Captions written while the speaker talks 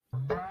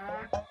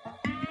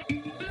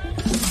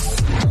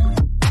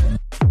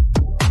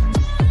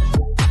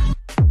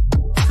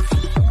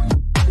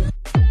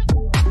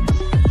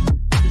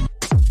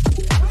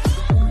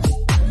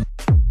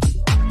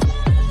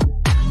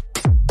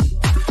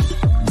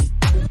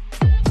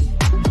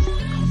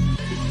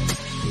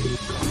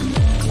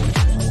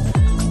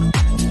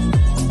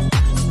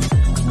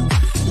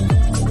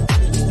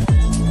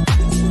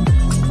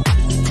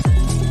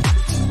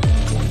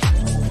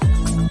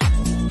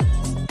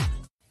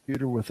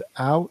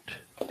without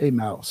a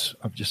mouse.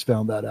 I've just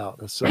found that out.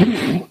 It's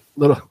a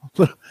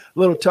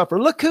little tougher.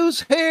 Look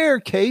who's here,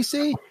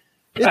 Casey.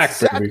 It's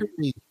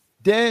Zachary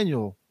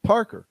Daniel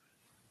Parker.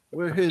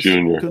 We're his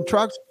Junior.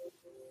 Contractually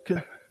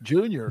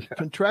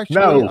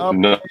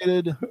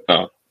obligated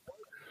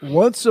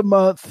once a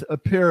month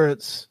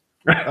appearance.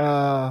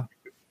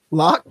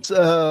 Locks,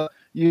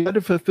 you had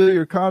to fulfill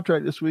your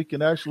contract this week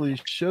and actually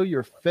show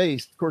your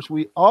face. Of course,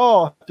 we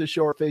all have to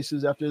show our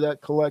faces after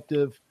that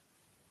collective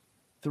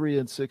 3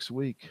 and 6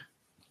 week.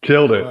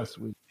 Killed it last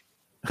week.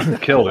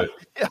 Killed it.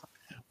 Yeah,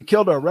 we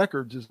killed our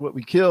records is what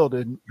we killed,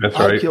 and that's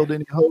right. I killed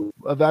any hope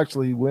of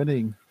actually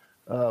winning,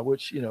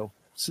 which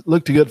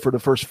looked good for the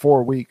first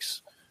 4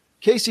 weeks.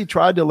 Casey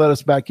tried to let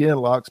us back in,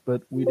 Locks,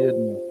 but we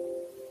didn't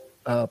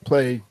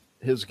play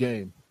his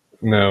game.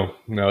 No,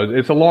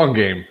 it's a long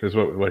game is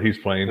what he's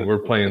playing. We're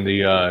playing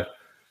the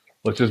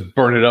let's just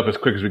burn it up as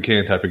quick as we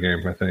can type of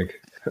game, I think.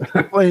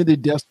 Playing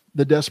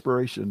the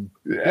desperation.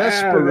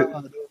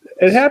 Yeah,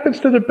 it happens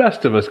to the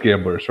best of us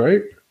gamblers,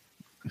 right?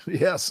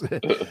 Yes,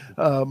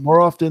 more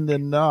often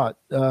than not.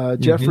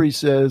 Jeffrey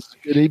says,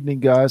 "Good evening,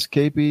 guys.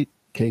 Casey,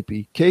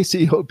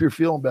 hope you're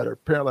feeling better."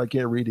 Apparently, I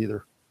can't read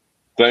either.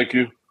 Thank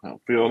you. I'm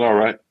feeling all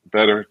right.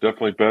 Better,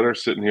 definitely better.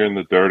 Sitting here in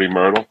the dirty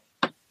Myrtle,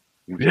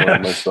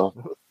 enjoying myself.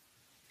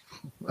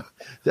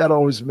 That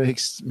always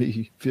makes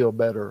me feel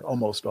better.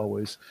 Almost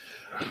always.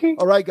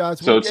 All right, guys.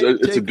 So it's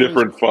a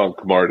different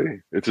funk,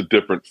 Marty. It's a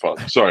different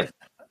funk. Sorry.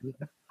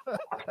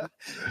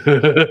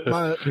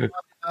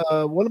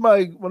 One of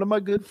my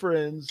good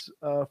friends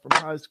from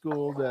high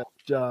school that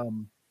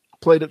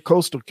played at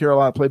Coastal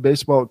Carolina, played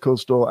baseball at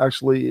Coastal,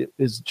 actually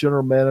is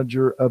general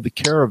manager of the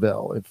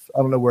Caravel. If I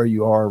don't know where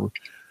you are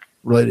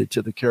related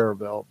to the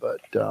Caravel,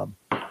 but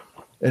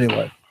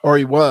anyway, or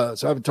he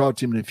was. I haven't talked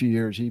to him in a few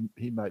years. He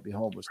might be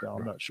homeless now.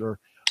 I'm not sure.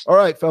 All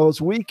right,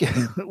 fellas, week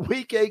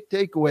 8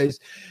 takeaways.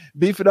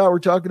 Beef and I were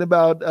talking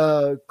about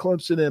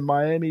Clemson and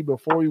Miami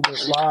before we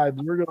went live.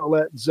 We're going to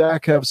let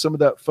Zach have some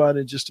of that fun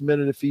in just a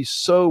minute if he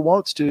so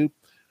wants to.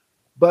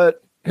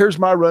 But here's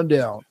my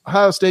rundown.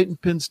 Ohio State and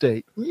Penn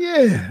State.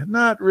 Yeah,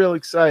 not real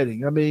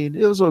exciting. I mean,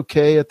 it was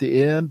okay at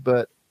the end,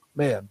 but,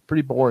 man,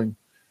 pretty boring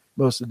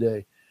most of the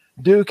day.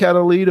 Duke had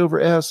a lead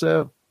over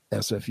FSU,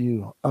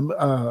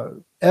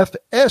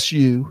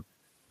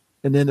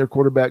 and then their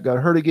quarterback got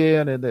hurt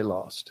again, and they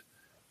lost.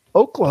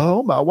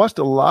 Oklahoma, I watched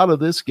a lot of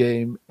this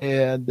game,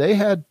 and they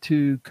had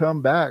to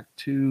come back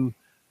to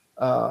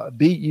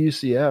beat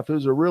UCF. That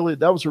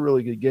was a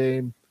really good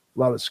game. A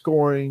lot of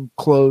scoring,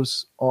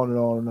 close, on and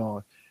on and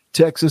on.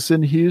 Texas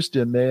and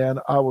Houston, man,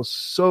 I was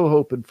so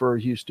hoping for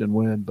a Houston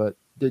win, but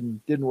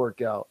didn't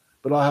work out.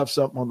 But I'll have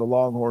something on the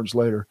Longhorns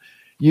later.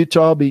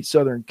 Utah beat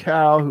Southern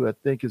Cal, who I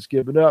think has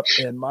given up,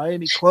 and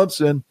Miami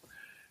Clemson.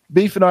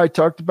 Beef and I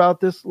talked about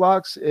this,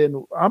 Locks,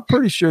 and I'm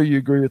pretty sure you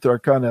agree with our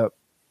kind of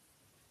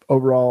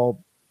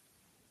overall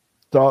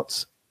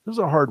thoughts. It was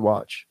a hard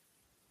watch.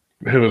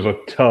 It was a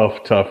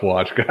tough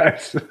watch,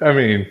 guys. I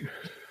mean,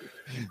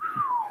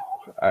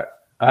 I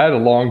had a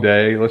long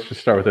day. Let's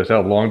just start with this. I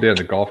had a long day on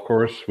the golf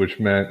course, which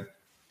may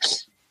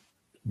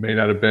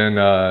not have been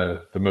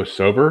the most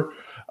sober.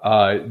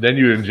 Then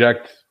you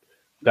inject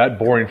that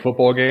boring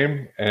football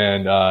game,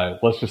 and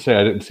let's just say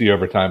I didn't see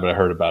overtime, but I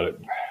heard about it.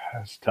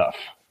 It's tough.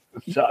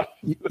 It's tough.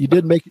 You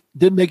didn't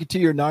make it to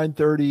your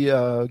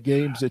 9:30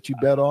 games that you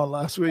bet on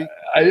last week.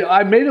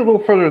 I made it a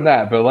little further than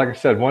that, but like I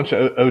said, once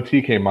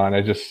OT came on,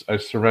 I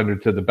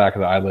surrendered to the back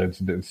of the eyelids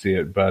and didn't see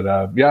it. But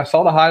I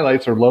saw the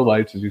highlights or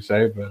lowlights, as you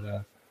say.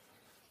 But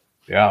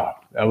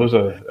that was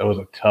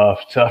a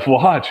tough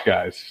watch,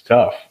 guys.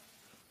 Tough.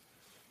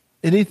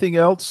 Anything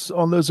else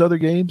on those other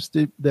games?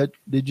 Did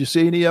you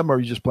see any of them, or are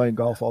you just playing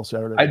golf all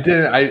Saturday? I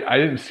didn't. I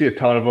didn't see a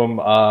ton of them.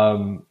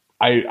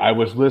 I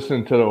was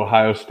listening to the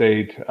Ohio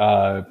State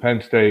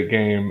Penn State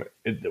game.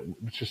 It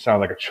just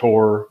sounded like a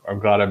chore. I'm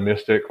glad I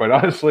missed it, quite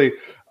honestly.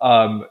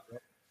 A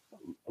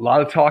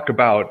lot of talk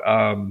about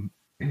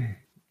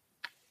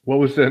what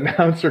was the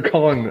announcer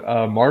calling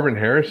Marvin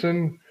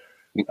Harrison?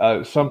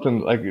 Something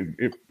like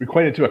it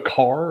equated to a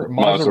car.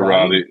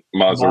 Maserati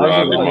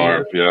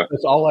Marv, yeah.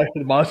 That's all I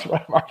heard.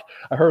 Maserati Marv.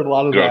 I heard a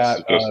lot of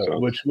that,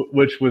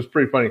 which was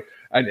pretty funny.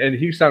 And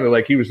he sounded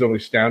like he was the only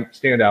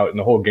standout in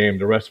the whole game.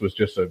 The rest was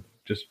just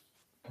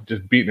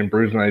beating and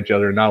bruising on each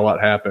other. Not a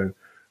lot happened.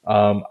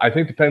 I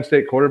think the Penn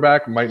State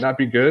quarterback might not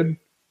be good.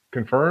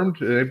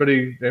 Confirmed.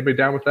 Anybody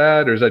down with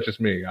that, or is that just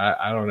me?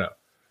 I don't know.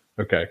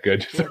 Okay,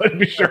 good. Just to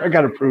be sure I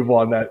got approval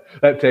on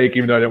that take,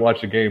 even though I didn't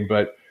watch the game.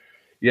 But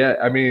yeah,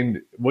 I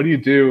mean, what do you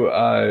do?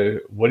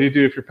 What do you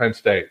do if you're Penn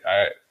State?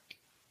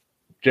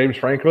 James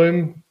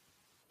Franklin,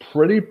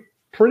 pretty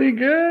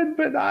good,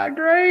 but not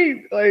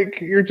great. Like,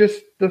 you're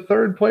just the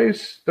third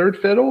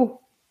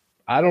fiddle.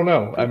 I don't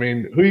know. I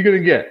mean, who are you going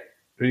to get?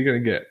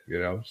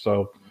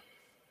 So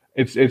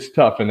it's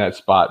tough in that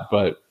spot,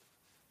 but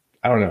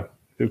I don't know.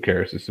 Who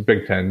cares? It's the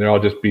Big Ten. They're all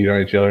just beating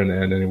on each other in the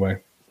end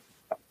anyway.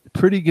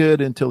 Pretty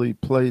good until he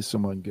plays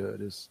someone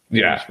good. Is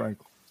James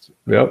Franklin's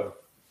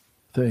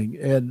thing.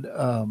 And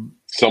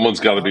someone's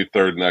got to be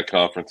third in that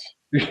conference.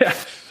 Yeah,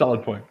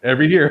 solid point.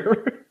 Every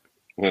year.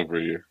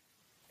 every year.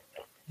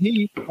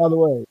 He, by the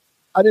way,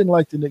 I didn't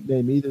like the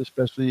nickname either,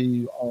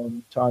 especially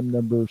on time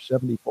number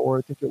 74,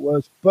 I think it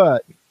was.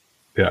 But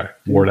yeah,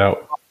 wore it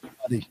out.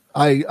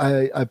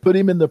 I put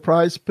him in the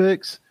prize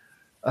picks.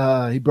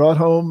 He brought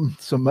home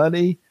some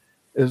money.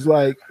 It was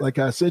like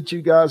I sent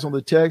you guys on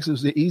the text. It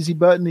was the easy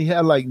button. He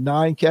had like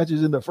 9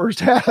 catches in the first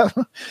half.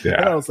 Yeah.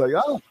 And I was like,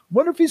 oh,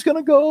 wonder if he's going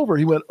to go over.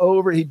 He went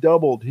over. He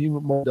doubled. He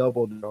went more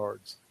doubled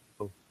yards.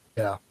 So,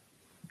 yeah.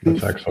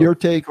 Your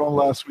take on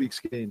last week's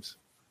games?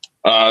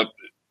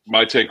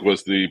 My take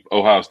was the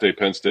Ohio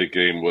State-Penn State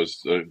game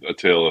was a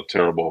tale of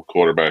terrible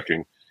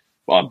quarterbacking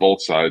on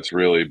both sides,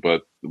 really.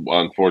 But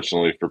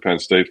unfortunately for Penn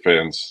State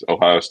fans,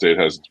 Ohio State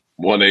has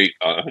 1-8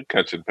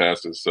 catching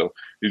passes. So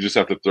you just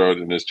have to throw it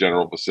in his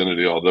general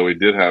vicinity, although he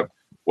did have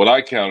what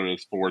I counted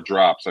as 4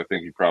 drops. I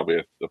think he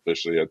probably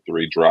officially had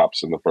 3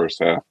 drops in the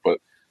first half. But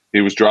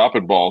he was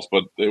dropping balls,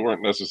 but they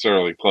weren't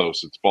necessarily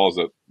close. It's balls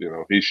that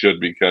he should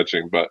be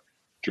catching. But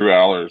Drew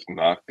Aller's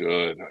not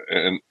good.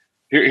 And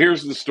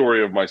here's the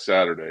story of my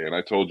Saturday. And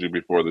I told you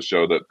before the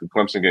show that the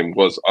Clemson game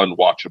was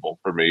unwatchable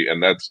for me.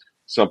 And that's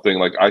something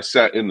like I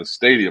sat in the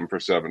stadium for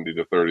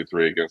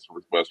 70-33 against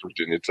West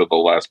Virginia till the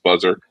last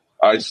buzzer.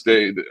 I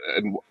stayed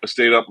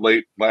up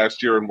late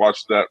last year and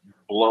watched that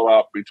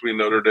blowout between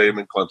Notre Dame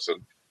and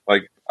Clemson.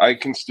 Like, I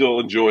can still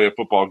enjoy a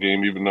football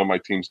game even though my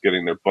team's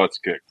getting their butts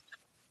kicked.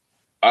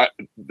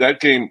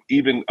 That game,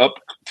 even up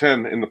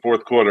 10 in the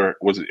fourth quarter,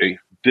 was a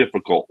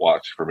difficult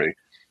watch for me.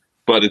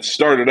 But it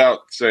started out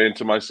saying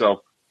to myself,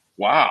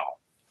 wow,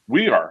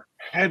 we are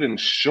head and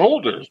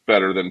shoulders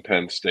better than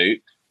Penn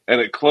State.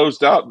 And it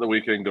closed out the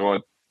weekend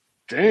going,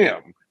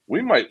 damn,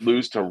 we might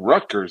lose to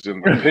Rutgers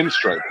in the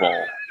Pinstripe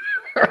Bowl.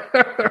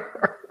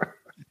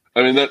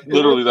 I mean,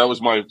 that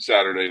was my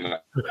Saturday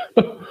night.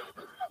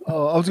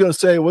 Oh, I was going to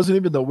say, it wasn't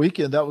even the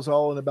weekend. That was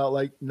all in about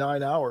like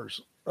 9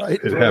 hours, right?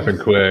 It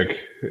happened quick.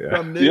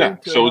 Yeah.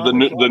 So the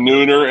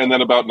nooner and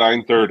then about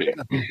 9:30.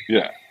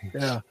 Yeah.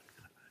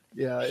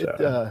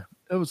 Yeah.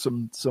 It was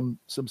some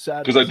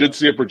sad. Because I did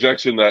see a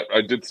projection that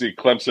I did see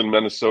Clemson,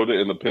 Minnesota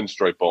in the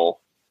Pinstripe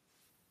Bowl.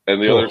 And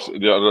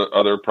the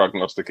other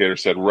prognosticator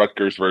said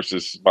Rutgers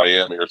versus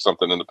Miami or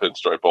something in the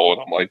Pinstripe Bowl.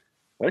 And I'm like,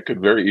 that could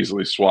very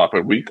easily swap.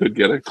 And we could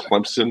get a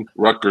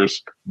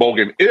Clemson-Rutgers bowl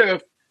game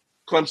if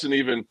Clemson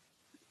even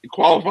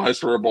qualifies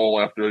for a bowl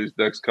after these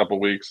next couple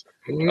weeks.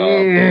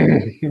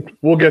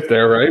 We'll get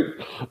there, right?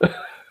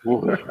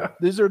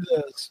 These are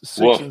the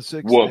 6 and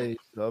 6 days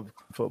of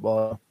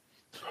football.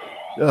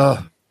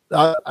 I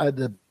had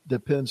the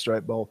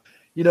Pinstripe Bowl.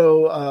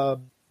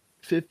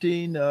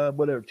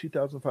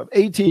 2005,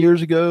 18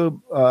 years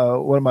ago,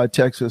 one of my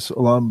Texas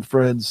alum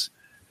friends,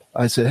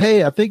 I said,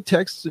 hey, I think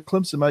Texas and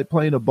Clemson might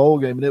play in a bowl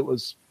game. And it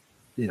was,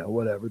 the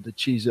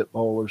Cheez-It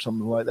Bowl or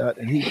something like that.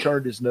 And he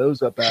turned his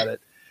nose up at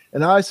it.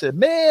 And I said,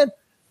 man,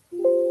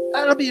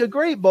 that'll be a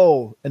great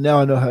bowl. And now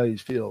I know how he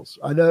feels.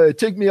 I know it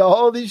took me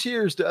all these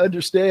years to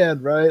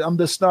understand, right? I'm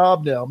the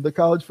snob now. I'm the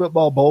college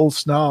football bowl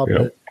snob. Yep.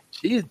 But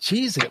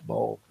Cheez-It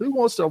Bowl. Who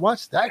wants to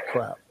watch that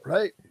crap,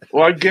 right?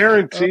 Well, I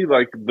guarantee,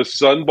 like the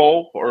Sun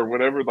Bowl or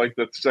whatever, like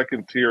the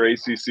second-tier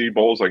ACC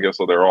bowls. I guess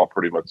they're all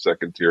pretty much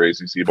second-tier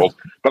ACC bowls.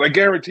 But I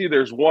guarantee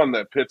there's one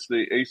that pits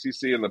the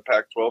ACC and the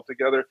Pac-12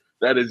 together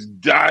that is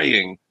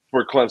dying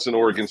for Clemson,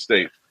 Oregon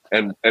State,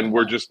 and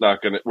we're just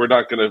not gonna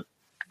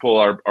pull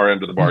our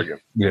end of the bargain.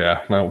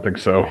 Yeah, I don't think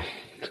so.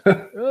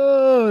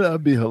 Oh,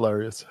 that'd be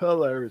hilarious.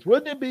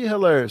 Wouldn't it be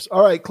hilarious?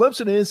 All right,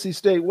 Clemson and NC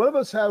State. One of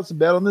us has to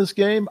bet on this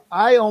game.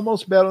 I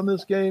almost bet on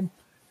this game,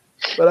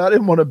 but I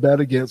didn't want to bet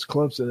against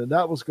Clemson, and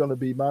that was going to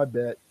be my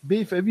bet.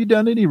 Beef, have you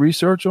done any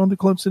research on the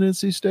Clemson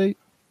NC State?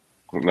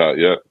 Not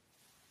yet.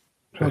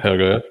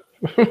 Okay.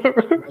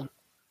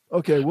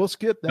 Okay, we'll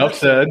skip that. Enough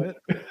said.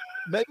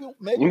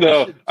 Maybe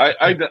no.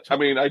 I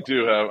mean, I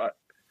do have.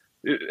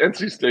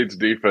 NC State's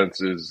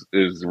defense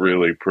is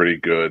really pretty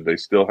good. They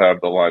still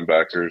have the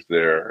linebackers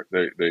there.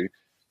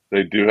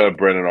 They do have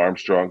Brennan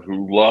Armstrong,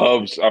 who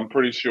loves. I'm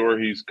pretty sure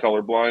he's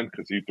colorblind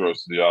because he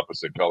throws the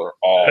opposite color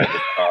all the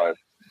time.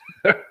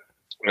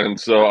 And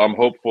so I'm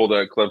hopeful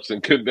that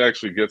Clemson could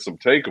actually get some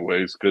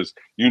takeaways because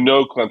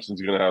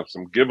Clemson's going to have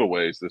some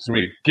giveaways this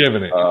week.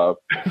 Giving it.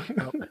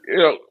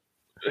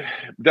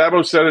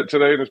 Dabo said it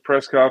today in his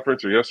press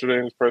conference or yesterday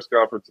in his press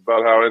conference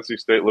about how NC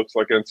State looks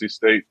like NC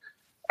State.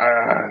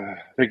 I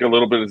think a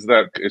little bit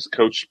is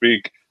coach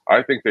speak.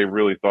 I think they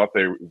really thought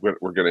they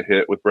were going to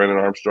hit with Brennan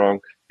Armstrong.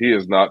 He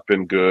has not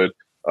been good.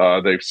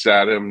 They've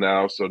sat him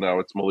now, so now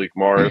it's Malik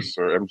Morris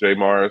or MJ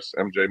Morris.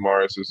 MJ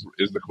Morris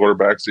is the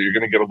quarterback, so you're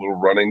going to get a little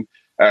running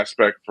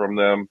aspect from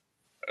them.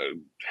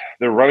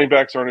 Their running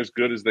backs aren't as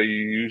good as they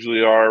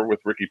usually are with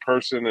Ricky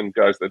Person and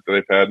guys that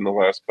they've had in the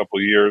last couple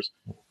of years.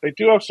 They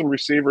do have some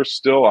receivers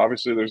still.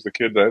 Obviously, there's the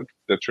kid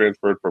that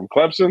transferred from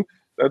Clemson.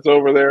 That's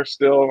over there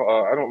still.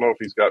 I don't know if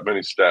he's got many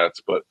stats,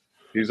 but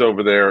he's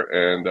over there.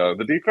 And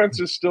the defense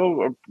is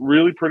still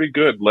really pretty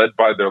good, led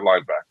by their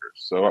linebackers.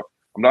 So I'm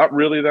not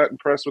really that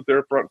impressed with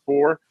their front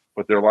four,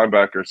 but their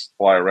linebackers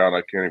fly around.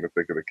 I can't even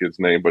think of the kid's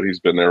name, but he's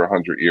been there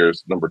 100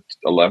 years, number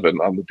 11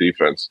 on the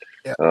defense.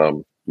 Yeah.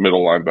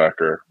 middle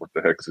linebacker. What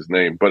the heck's his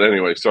name? But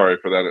anyway, sorry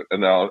for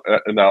that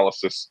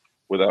analysis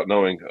without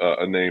knowing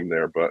a name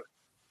there. But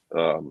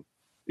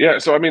yeah,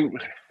 so I mean,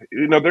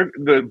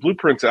 the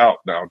blueprint's out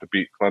now to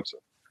beat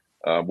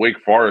Clemson. Wake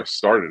Forest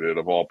started it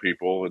of all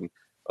people, and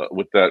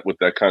with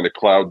that kind of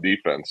cloud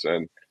defense,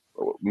 and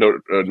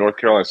North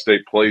Carolina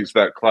State plays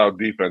that cloud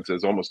defense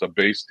as almost a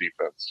base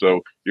defense.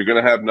 So you're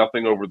going to have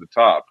nothing over the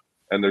top,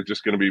 and they're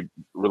just going to be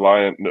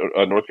reliant.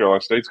 North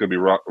Carolina State's going to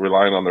be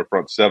relying on their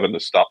front seven to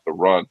stop the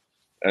run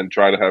and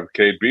try to have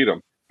Cade beat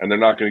them, and they're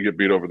not going to get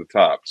beat over the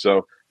top.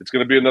 So it's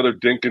going to be another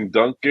dink and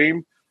dunk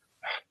game.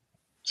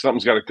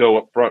 Something's got to go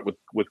up front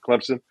with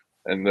Clemson,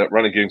 and that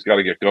running game's got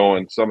to get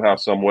going somehow,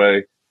 some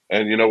way.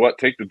 And you know what?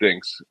 Take the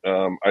dinks.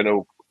 I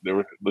know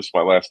this is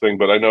my last thing,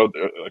 but I know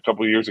a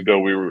couple of years ago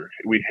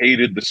we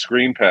hated the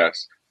screen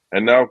pass,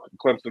 and now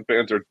Clemson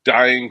fans are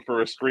dying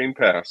for a screen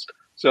pass.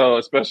 So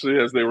especially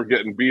as they were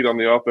getting beat on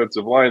the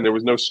offensive line, there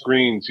was no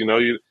screens.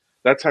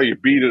 That's how you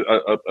beat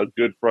a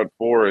good front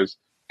four, is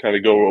kind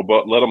of go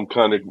about, let them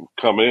kind of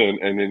come in,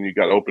 and then you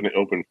got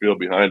open field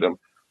behind them.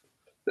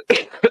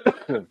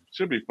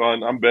 Should be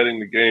fun. I'm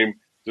betting the game.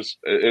 Just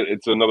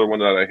it's another one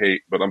that I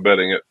hate, but I'm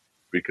betting it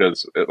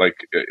because at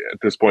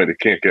this point it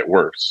can't get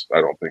worse.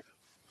 I don't think.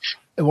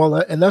 Well,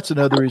 and that's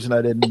another reason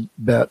I didn't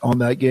bet on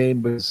that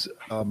game, because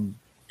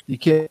you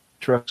can't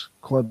trust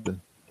Clemson.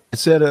 I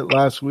said it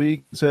last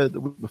week, said it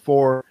the week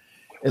before,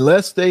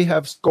 unless they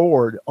have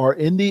scored, are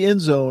in the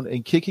end zone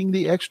and kicking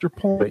the extra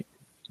point.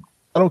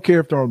 I don't care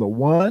if they're on the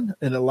one.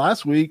 And then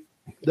last week,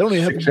 they don't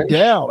even have to be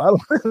down.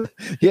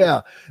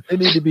 Yeah, they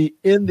need to be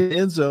in the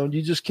end zone.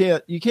 You just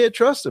can't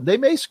trust them. They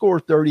may score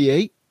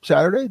 38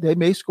 Saturday. They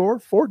may score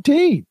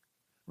 14,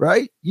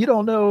 right? You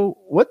don't know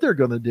what they're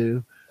going to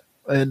do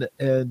and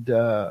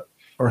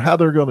or how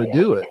they're going to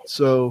do it.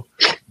 So,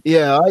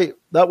 yeah,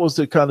 that was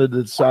the kind of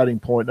the deciding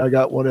point. I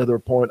got one other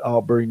point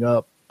I'll bring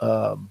up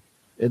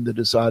in the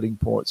deciding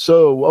point.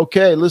 So,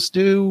 okay, let's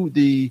do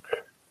the.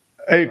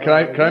 Hey,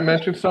 can I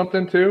mention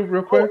something too,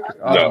 real quick?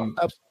 No.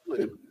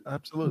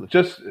 Absolutely.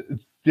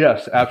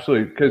 Yes,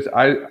 absolutely. Because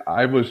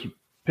I was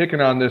picking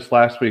on this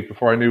last week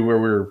before I knew where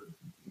we were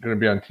going to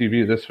be on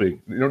TV this week.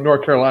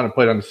 North Carolina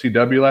played on the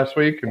CW last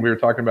week, and we were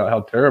talking about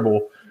how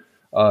terrible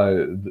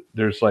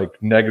there's like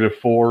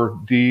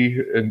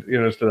 -4D and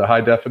instead of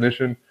high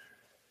definition.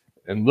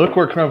 And look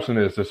where Clemson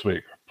is this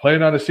week.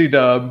 Playing on the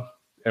CW,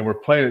 and we're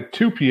playing at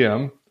 2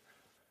 p.m.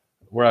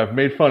 where I've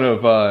made fun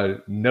of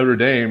Notre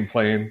Dame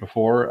playing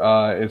before.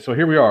 And so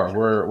here we are.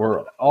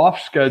 We're off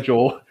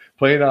schedule,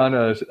 playing on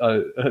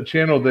a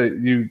channel that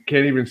you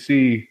can't even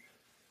see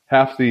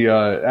half the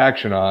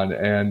action on.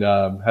 And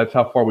that's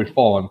how far we've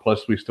fallen.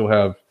 Plus, we still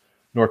have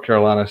North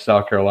Carolina,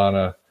 South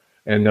Carolina,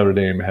 and Notre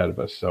Dame ahead of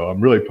us. So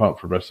I'm really pumped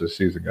for the rest of the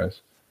season,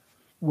 guys.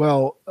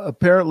 Well,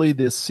 apparently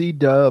the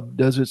C-Dub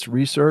does its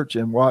research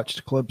and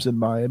watched Clemson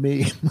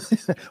Miami,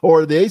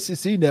 or the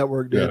ACC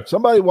network did. Yeah.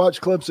 Somebody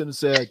watched Clemson and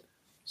said,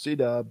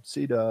 C-Dub.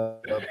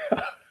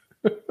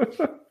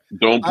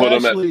 Don't put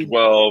them at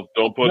 12.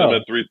 Don't put them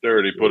at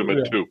 3:30. Put them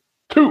at 2.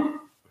 2.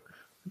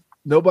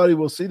 Nobody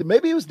will see them.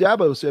 Maybe it was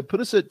Dabo said, put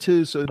us at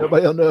 2 so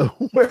nobody will know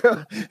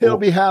where it'll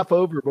be half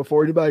over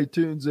before anybody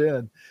tunes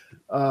in.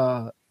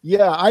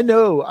 Yeah, I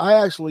know.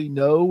 I actually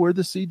know where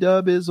the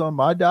C-Dub is on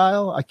my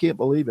dial. I can't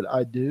believe it.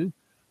 I do.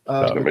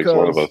 That makes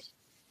one of us.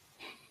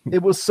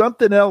 It was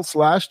something else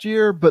last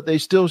year, but they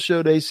still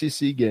showed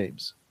ACC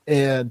games.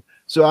 And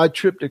so I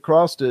tripped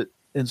across it.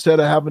 Instead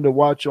of having to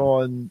watch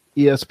on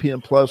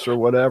ESPN Plus or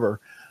whatever,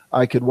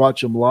 I could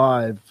watch them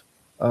live.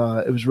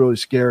 It was really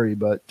scary,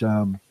 but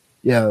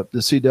yeah,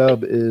 the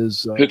C-Dub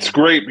is. It's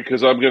great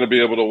because I'm going to be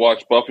able to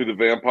watch Buffy the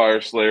Vampire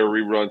Slayer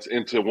reruns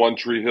into One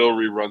Tree Hill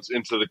reruns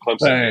into the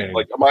Clemson game.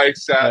 Like my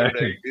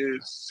Saturday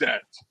is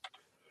set.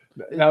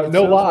 Now,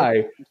 no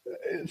lie.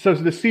 So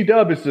the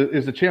C-Dub is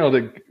the channel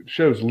that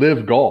shows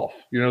Live Golf.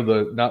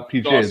 Not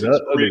PGA.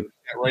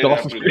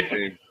 Dawson's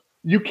Creek.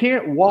 You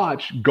can't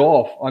watch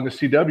golf on the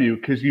CW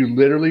because you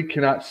literally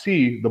cannot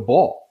see the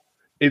ball.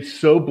 It's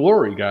so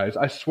blurry, guys.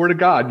 I swear to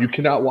God, you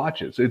cannot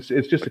watch it. It's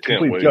just a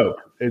complete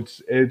joke.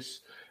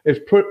 It's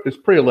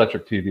pretty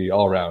electric TV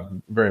all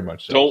around, very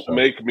much so. Don't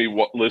make me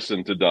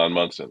listen to Don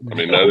Munson. I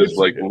mean, that is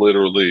like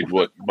literally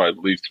what my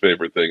least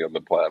favorite thing on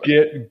the planet.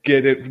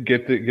 Get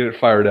it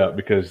fired up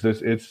because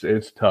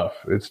it's tough.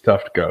 It's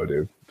tough to go,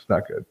 dude. It's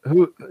not good.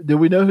 Who do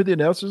we know who the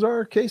announcers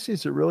are? Casey,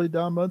 is it really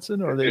Don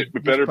Munson, or it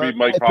better be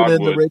Mike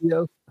Hogwood? In the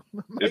radio?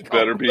 It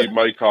better be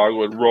Mike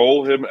Hogwood.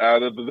 Roll him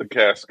out of the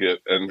casket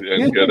and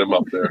get him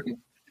up there.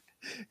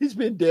 He's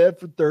been dead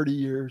for 30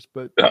 years,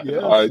 but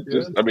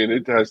yes, I mean,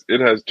 it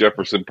has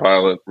Jefferson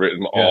Pilot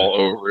written all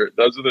over it,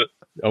 doesn't it?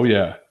 Oh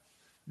yeah.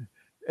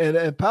 And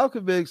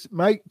Palkovich,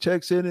 Mike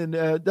checks in, and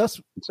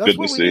that's good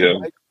to see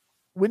him. Mike.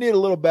 We need a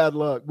little bad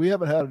luck. We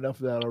haven't had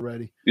enough of that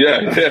already.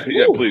 Yeah.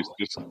 Please,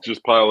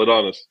 just pile it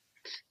on us.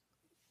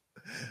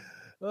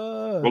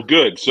 Well,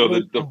 good. So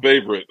the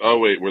favorite. Oh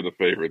wait, we're the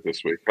favorite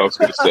this week. I was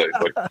going to say,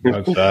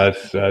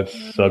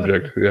 that's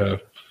subject. Yeah,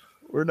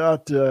 we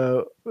don't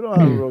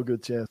have a real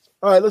good chance.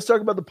 All right, let's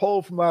talk about the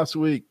poll from last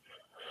week.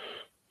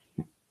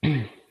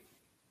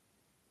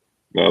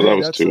 No, that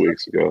was 2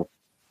 weeks ago.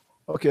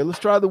 Okay, let's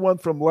try the one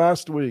from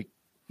last week.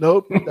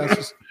 Nope.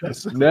 That's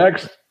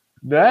Next.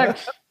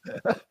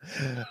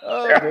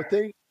 Oh, the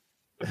thing.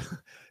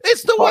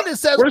 It's the one that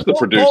says where's the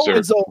producer? Poll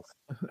results.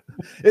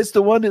 It's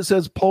the one that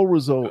says poll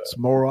results,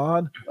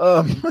 moron.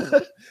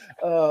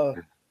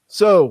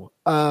 So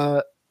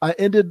I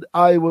ended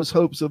Iowa's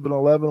hopes of an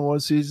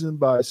 11-1 season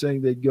by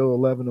saying they'd go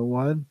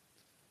 11-1.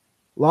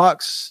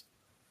 Locks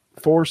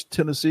forced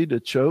Tennessee to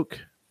choke.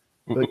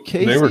 But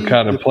Casey, they were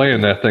kind of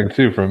playing that thing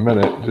too for a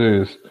minute.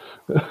 Jeez.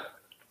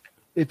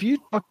 If you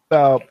talk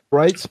about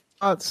bright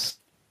spots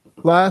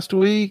last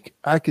week,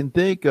 I can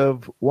think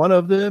of one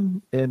of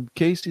them, and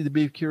Casey the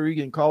Beef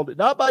Kerrigan called it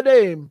not by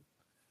name,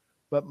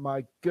 but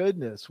my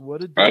goodness,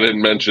 what a day. I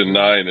didn't mention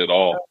 9 at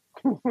all.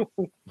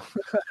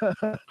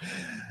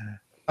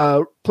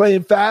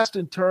 Playing fast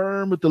and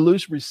turn with the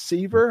loose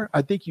receiver.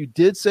 I think you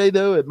did say,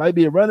 though, it might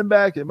be a running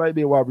back, it might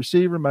be a wide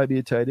receiver, it might be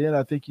a tight end.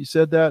 I think you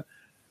said that.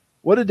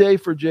 What a day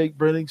for Jake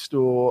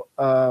Brenningstool.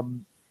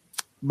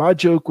 My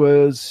joke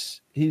was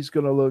he's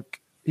going to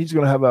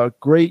have a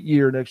great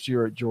year next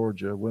year at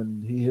Georgia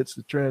when he hits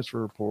the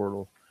transfer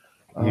portal.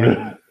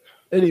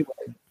 Anyway,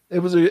 it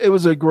was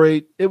a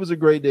great day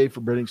for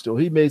Brenningstool.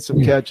 He made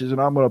some catches,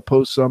 and I'm going to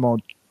post some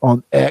on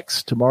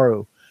X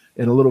tomorrow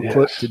in a little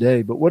clip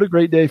today. But what a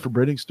great day for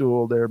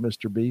Brenningstool there,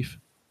 Mr. Beef.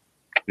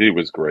 He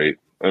was great.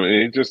 I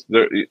mean,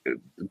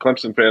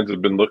 Clemson fans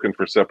have been looking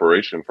for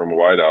separation from a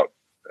wideout,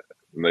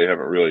 and they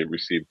haven't really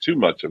received too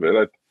much of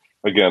it.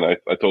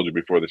 I told you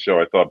before the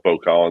show, I thought Bo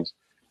Collins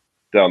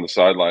down the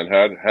sideline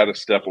had a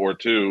step or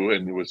two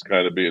and was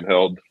kind of being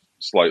held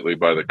slightly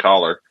by the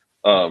collar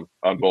on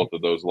both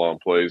of those long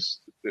plays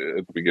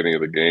at the beginning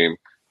of the game.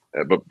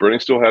 But Brenning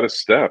still had a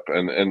step,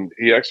 and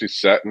he actually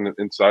sat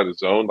inside his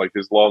zone. Like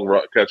his long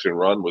catch and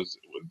run was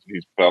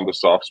he's found a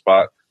soft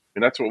spot.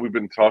 And that's what we've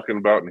been talking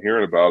about and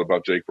hearing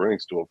about Jake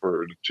Brenningstool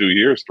for 3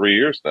 years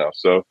now.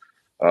 So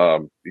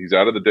he's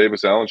out of the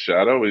Davis Allen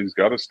shadow. He's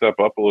got to step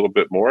up a little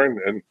bit more.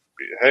 And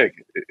hey,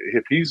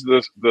 if he's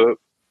the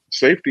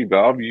safety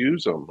valve,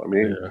 use him. I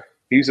mean,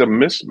 he's a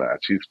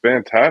mismatch. He's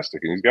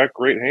fantastic, and he's got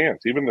great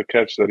hands. Even the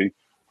catch that he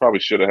probably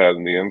should have had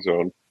in the end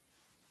zone,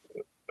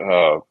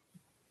 he'll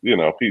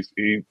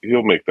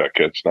make that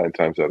catch 9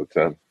 times out of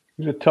 10.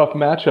 He's a tough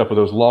matchup with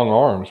those long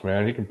arms,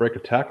 man. He can break a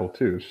tackle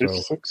too. So.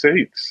 He's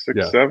 6'8",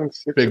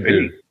 6'7",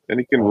 6'8", and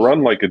he can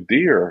run like a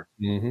deer.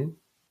 Mm-hmm.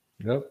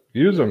 Yep,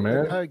 use him,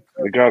 man.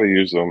 They got to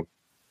use him.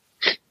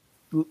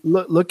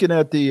 Looking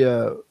at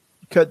the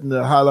cutting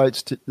the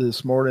highlights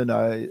this morning,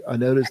 I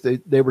noticed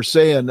they were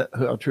saying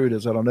how true it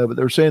is. I don't know, but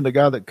they were saying the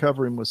guy that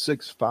covered him was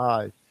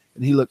 6'5",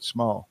 and he looked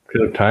small. He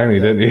looked tiny,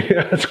 didn't he?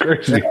 That's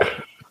crazy.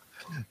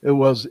 It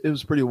was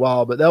pretty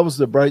wild, but that was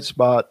the bright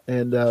spot,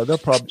 and he'll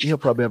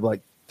probably have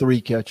like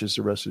 3 catches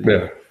the rest of the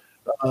year.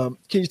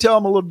 Can you tell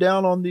I'm a little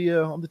down on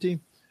the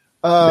team?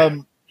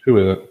 Who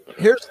is it?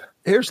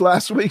 Here's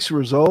last week's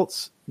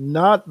results.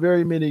 Not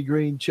very many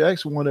green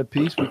checks, 1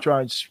 apiece. We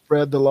try and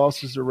spread the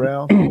losses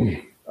around.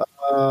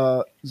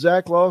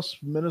 Zach lost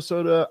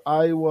Minnesota,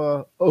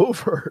 Iowa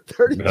over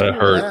 32. That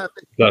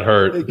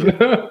hurt.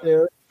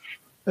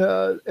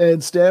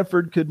 And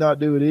Stanford could not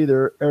do it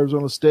either.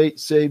 Arizona State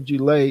saved you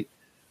late.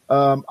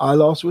 I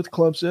lost with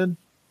Clemson,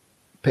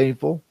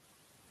 painful,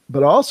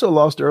 but I also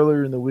lost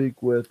earlier in the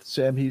week with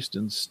Sam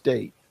Houston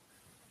State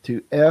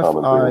to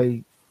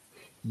FIU.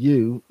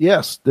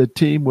 Yes, the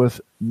team with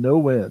no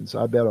wins.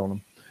 I bet on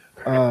them,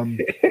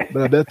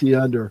 but I bet the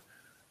under.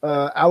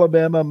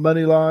 Alabama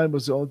money line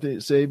was the only thing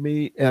that saved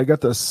me, and I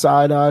got the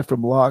side eye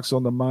from Locks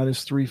on the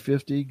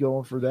 -350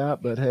 going for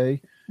that. But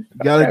hey, you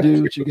got to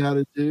do what you got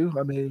to do.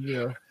 I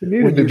mean,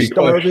 when you're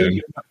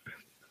starving,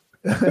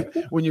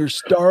 when you're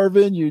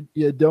starving, you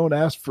don't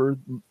ask for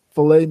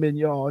filet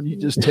mignon. You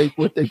just take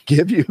what they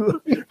give you,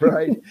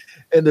 right?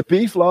 And the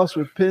Beef lost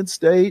with Penn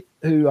State,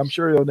 who I'm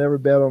sure he'll never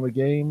bet on a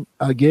game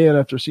again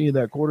after seeing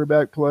that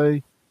quarterback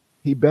play.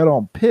 He bet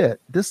on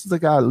Pitt. This is the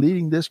guy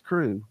leading this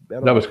crew.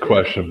 That was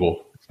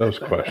questionable.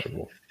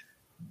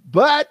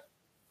 But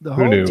the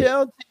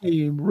hometown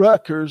team,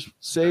 Rutgers,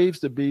 saves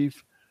the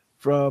Beef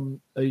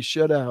from a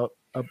shutout.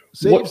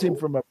 Saves him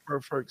from a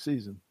perfect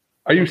season.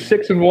 Are you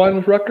 6-1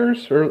 with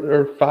Rutgers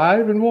or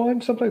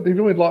 5-1? Something they've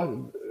only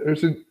lost.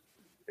 Is it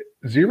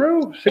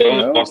 0?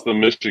 Lost to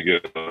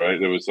Michigan, right?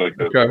 It was like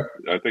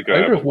I think I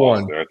have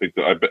one there.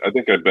 I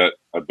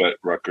bet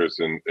Rutgers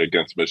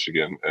against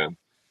Michigan and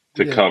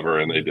to cover,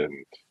 and they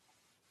didn't.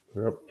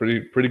 Yep,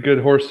 pretty good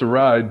horse to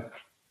ride.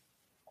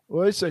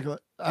 Wait a second.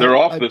 They're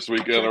off this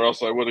weekend, or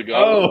else I would have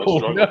got them.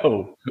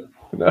 Oh,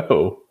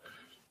 no.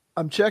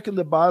 I'm checking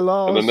the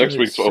bylaws. And the next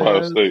week's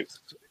Ohio State.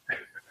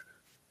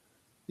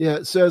 Yeah,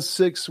 it says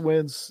 6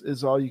 wins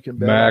is all you can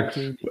bet. Max,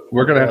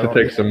 we're going to have to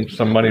take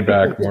some money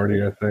back,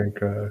 Marty, I think.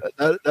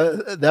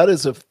 That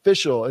is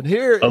official. And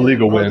here – a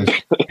legal win.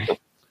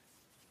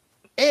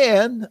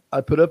 And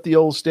I put up the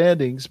old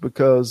standings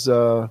because,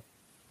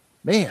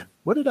 man,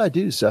 what did I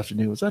do this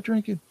afternoon? Was I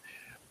drinking?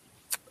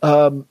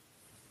 I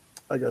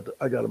got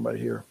them right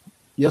here.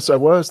 Yes, I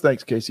was.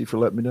 Thanks, Casey, for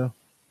letting me know.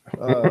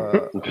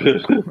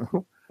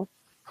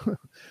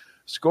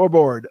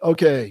 Scoreboard.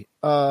 Okay.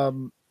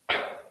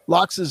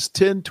 Locks is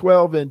 10,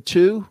 12, and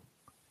 2.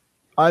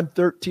 I'm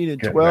 13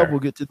 and 12. We'll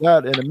get to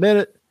that in a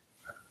minute.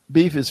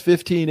 Beef is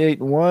 15, 8,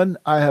 and 1.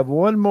 I have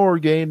one more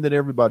game than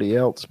everybody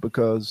else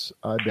because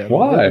I bet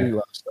Liberty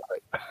last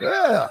night.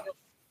 Yeah.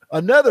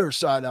 Another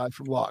side eye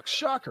from Locks.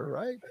 Shocker,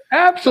 right?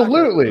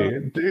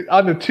 Absolutely. Dude,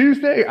 on the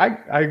Tuesday,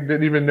 I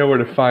didn't even know where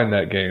to find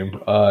that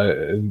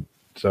game.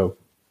 So,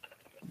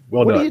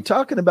 well what done. Are you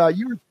talking about?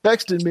 You were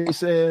texting me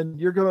saying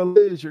you're going to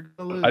lose. You're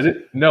going to lose. I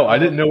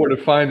didn't know where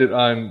to find it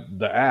on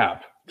the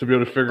app to be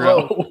able to figure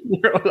out.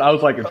 I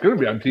was like, it's going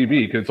to be on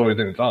TV because it's the only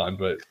thing it's on.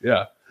 But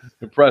yeah,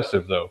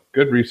 impressive though.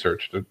 Good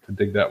research to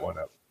dig that one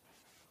up.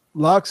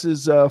 Locks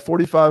is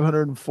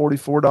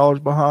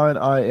 $4,544 behind.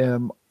 I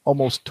am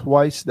almost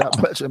twice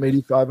that much. I'm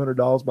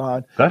 $8,500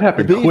 behind. That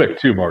happened quick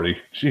too, Marty.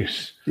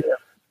 Jeez. Yeah.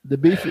 The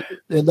Beef,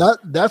 and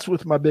that's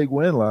with my big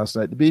win last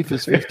night. The Beef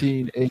is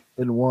 15, 8,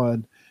 and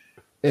 1.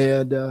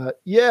 And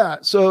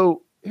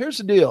so here's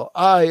the deal.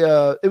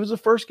 It was the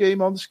first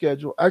game on the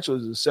schedule. Actually, it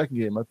was the second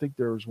game. I think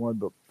there was one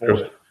before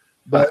it,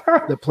 but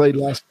that played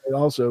last night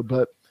also.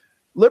 But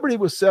Liberty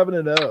was 7-0,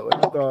 and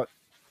I thought,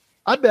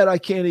 I bet I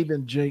can't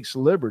even jinx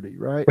Liberty,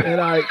 right?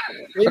 And I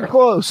came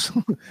close.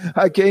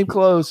 I came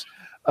close.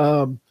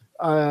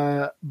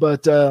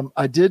 But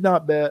I did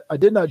not bet. I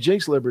did not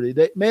jinx Liberty.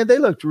 They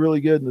looked really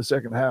good in the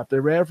second half. They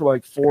ran for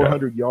like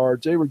 400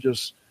 yards. They were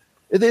just.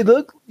 They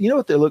look. You know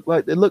what they look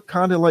like? They look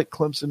kind of like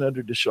Clemson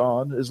under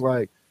Deshaun. It's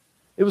like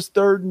it was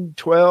 3rd and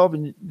 12,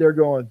 and they're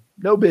going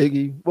no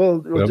biggie.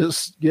 We'll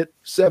just get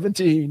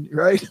 17,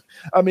 right?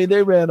 I mean,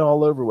 they ran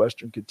all over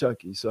Western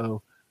Kentucky.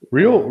 So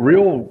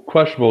real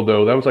questionable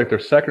though. That was like their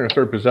second or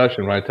third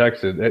possession when I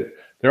texted.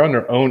 They're on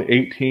their own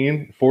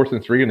 18, 4th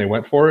and 3, and they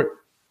went for it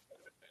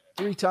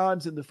 3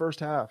 times in the first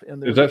half.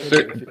 And is that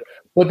certain?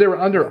 Well, they were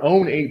on their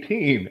own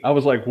 18. I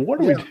was like,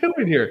 what are we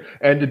doing here?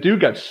 And the dude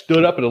got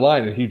stood up in the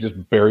line, and he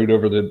just buried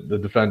over the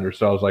defender.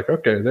 So I was like,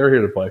 okay, they're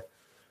here to play.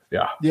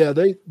 Yeah. Yeah,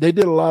 they did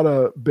a lot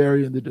of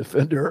burying the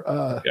defender.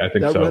 I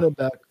think so.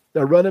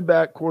 Running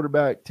back,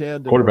 quarterback,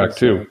 10. Quarterback,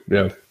 too.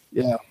 Yeah.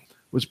 Yeah.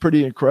 Was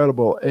pretty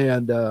incredible.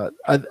 And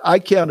I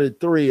counted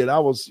 3, and I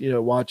was,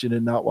 watching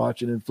and not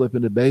watching and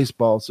flipping to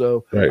baseball.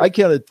 So I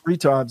counted 3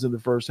 times in the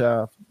first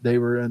half. They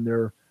were in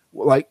there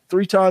like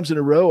 3 times in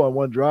a row on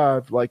one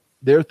drive, like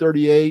they're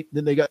 38,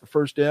 then they got the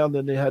first down,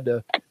 then they had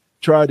to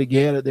try it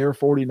again at their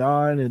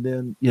 49. And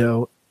then,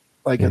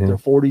 at their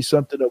 40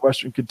 something at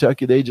Western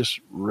Kentucky, they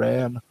just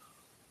ran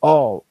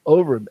all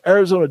over them.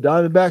 Arizona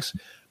Diamondbacks.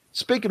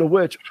 Speaking of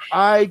which,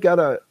 we got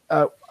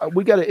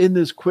to end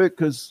this quick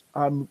because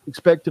I'm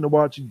expecting to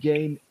watch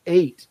game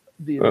 8.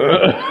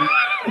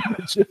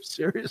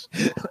 Serious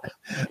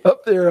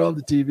up there on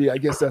the TV. I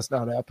guess that's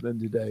not happening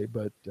today,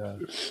 but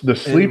the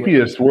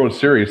sleepiest World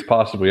Series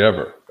possibly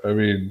ever. I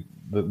mean,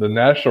 the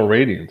national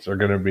ratings are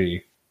going to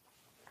be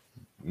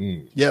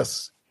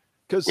yes,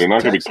 because they're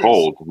not going to be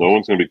cold. No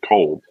one's going to be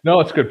cold. No,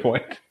 that's a good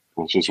point.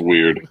 It's just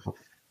weird.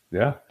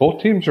 Yeah,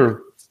 both teams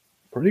are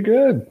pretty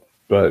good,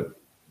 but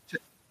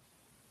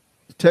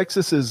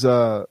Texas is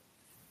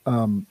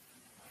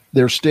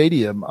their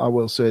stadium, I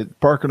will say.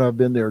 Parker and I have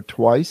been there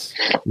twice,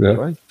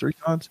 right? 3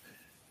 times.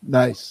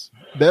 Nice.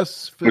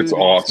 Best food. It's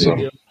awesome.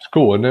 It's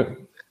cool, isn't it?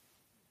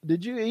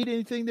 Did you eat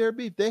anything there,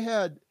 Beef? They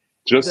had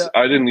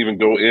I didn't even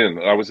go in.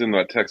 I was in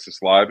that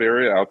Texas Live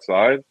area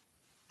outside,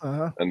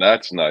 and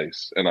that's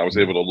nice. And I was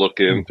able to look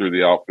in through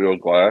the outfield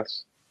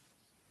glass.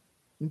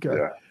 Okay.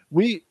 Yeah.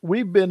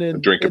 We've been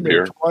in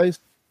there twice.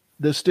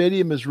 The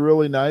stadium is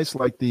really nice.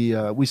 Like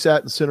we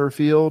sat in center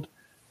field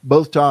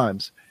both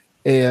times,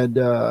 and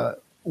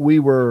we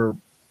were,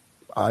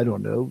 I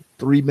don't know,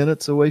 3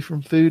 minutes away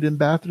from food and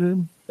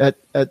bathroom. At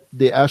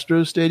the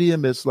Astros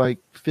Stadium, it's like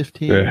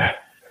 15.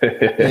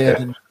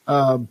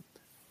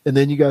 And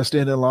then you got to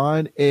stand in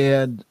line,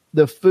 and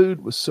the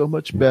food was so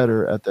much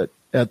better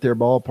at their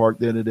ballpark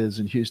than it is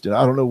in Houston.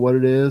 I don't know what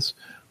it is,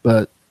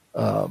 but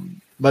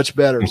much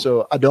better.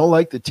 So I don't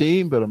like the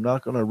team, but I'm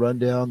not going to run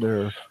down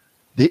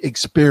the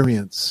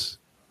experience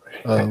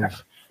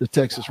of the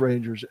Texas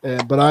Rangers.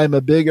 But I am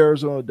a big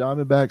Arizona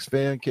Diamondbacks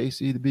fan.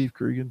 KC the Beef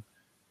Cregan.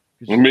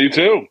 Me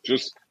too.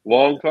 Just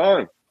long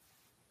time.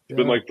 It's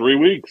been like 3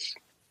 weeks.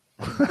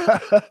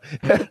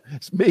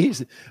 It's me.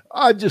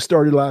 I just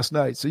started last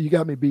night, so you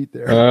got me beat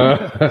there.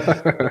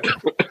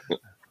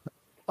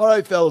 All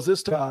right, fellas,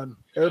 this time,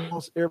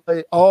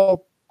 everybody,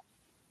 all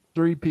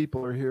 3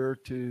 people are here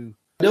to.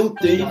 I don't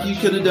think you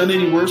could have done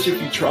any worse if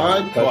you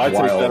tried. Oh, I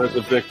take that as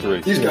a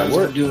victory. These guys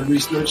aren't doing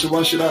research, so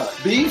why should I?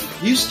 Beef,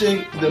 you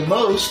stink the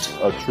most.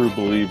 A true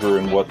believer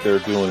in what they're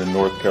doing in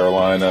North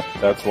Carolina.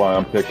 That's why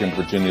I'm picking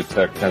Virginia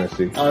Tech,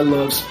 Tennessee. I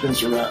love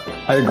Spencer Rattler.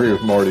 I agree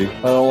with Marty.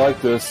 I don't like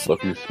this.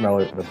 Look, you smell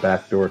it, the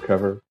backdoor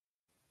cover.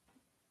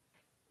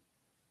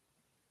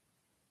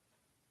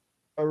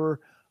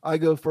 I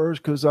go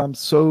first because I'm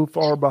so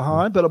far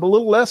behind, but I'm a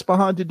little less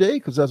behind today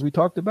because, as we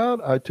talked about,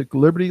 I took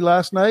Liberty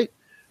last night.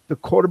 The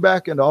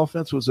quarterback and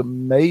offense was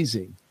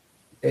amazing,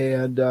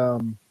 and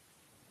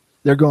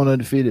they're going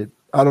undefeated.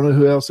 I don't know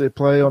who else they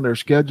play on their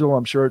schedule.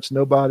 I'm sure it's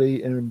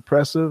nobody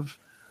impressive,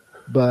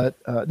 But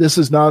this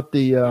is not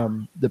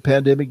the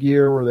pandemic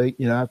year where they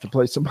have to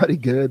play somebody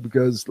good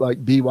because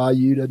like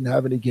BYU doesn't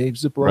have any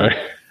games to play. Right.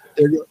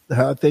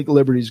 I think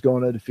Liberty's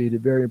going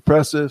undefeated. Very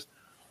impressive.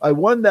 I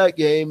won that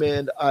game,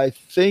 and I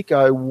think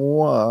I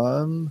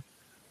won.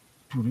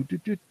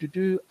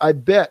 I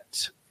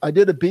bet. I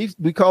did a beef.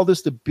 We call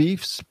this the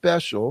beef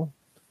special.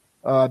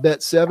 I bet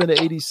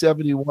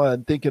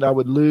 780-71, thinking I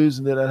would lose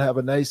and then I'd have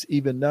a nice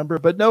even number.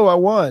 But no, I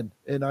won,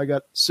 and I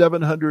got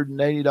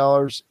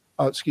 $780.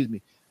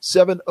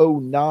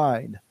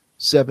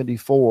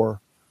 $709.74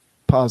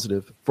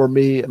 positive for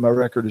me, and my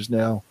record is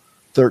now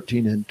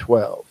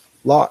 13-12.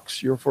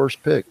 Locks, your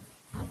first pick.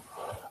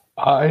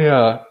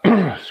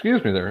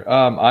 Excuse me there.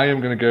 I am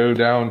going to go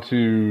down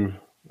to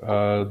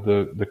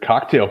the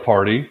cocktail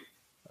party,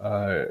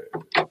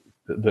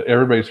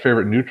 everybody's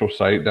favorite neutral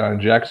site down in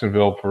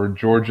Jacksonville for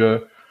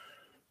Georgia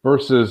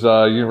versus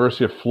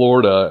University of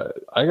Florida.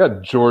 I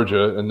got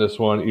Georgia in this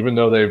one, even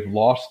though they've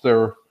lost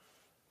their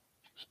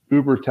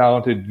uber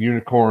talented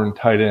unicorn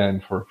tight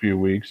end for a few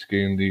weeks,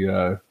 getting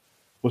the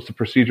what's the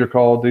procedure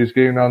called? He's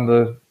getting on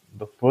the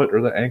foot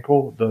or the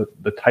ankle,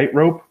 the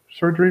tightrope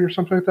surgery or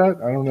something like that.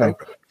 I don't know.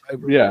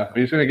 Yeah, but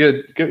he's going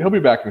to get. He'll be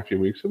back in a few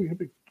weeks. He'll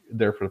be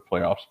there for the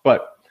playoffs.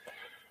 But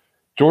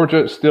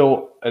Georgia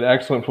still an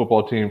excellent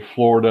football team.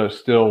 Florida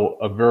still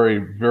a very,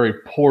 very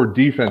poor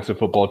defensive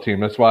football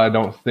team. That's why I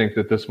don't think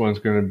that this one's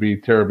going to be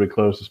terribly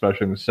close,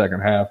 especially in the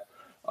second half.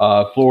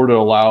 Florida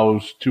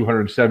allows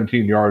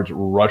 217 yards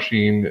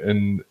rushing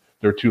in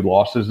their two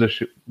losses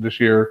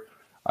this year.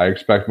 I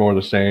expect more of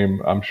the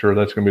same. I'm sure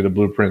that's going to be the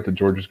blueprint that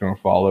Georgia's going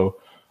to follow.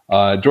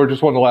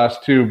 Georgia's won the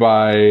last two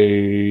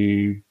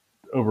by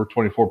over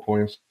 24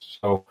 points,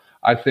 so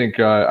I think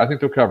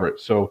they'll cover it.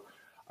 So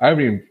I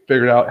haven't even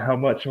figured out how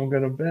much I'm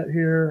going to bet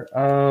here.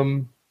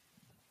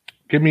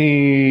 Give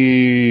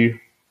me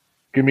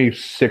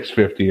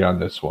 650 on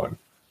this one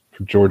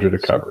for Georgia to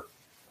cover.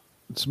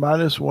 It's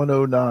minus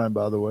 109,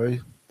 by the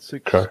way.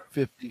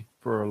 650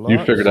 for a lot. You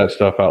figure that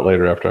stuff out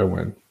later after I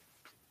win.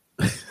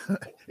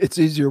 It's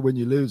easier when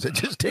you lose. It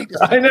just takes.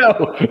 I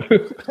know.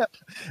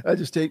 I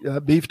just take.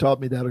 Beef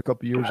taught me that a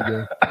couple years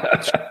ago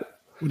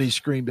when he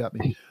screamed at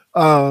me.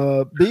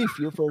 Beef,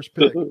 your first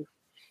pick.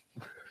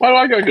 Why do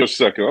I gotta go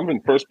second? I'm in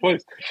first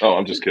place. Oh,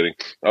 I'm just kidding.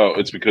 Oh,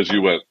 it's because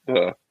you went.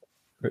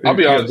 I'll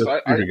be honest.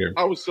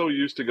 I was so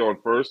used to going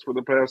first for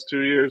the past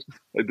 2 years.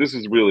 Like, this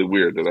is really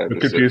weird that I have to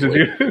confuses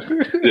you.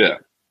 Yeah.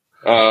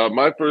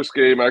 My first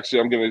game,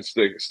 actually, I'm going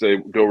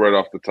to go right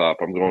off the top.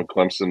 I'm going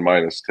Clemson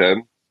minus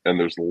 10, and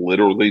there's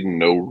literally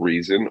no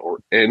reason or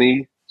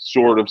any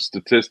sort of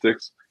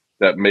statistics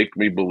that make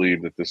me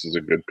believe that this is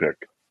a good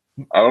pick.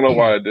 I don't know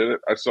why I did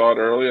it. I saw it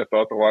early. I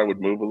thought the line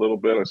would move a little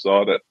bit. I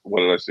saw it at,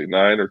 what did I say,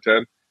 9 or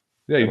 10?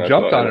 Yeah, you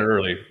jumped on it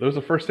early. That was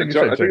the first thing you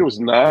said. I think it was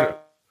 9.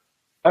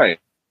 I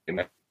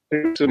think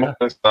it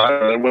was 9,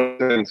 and I went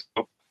 10.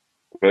 So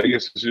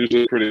Vegas is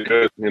usually pretty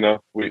good. You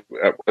know,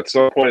 at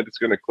some point it's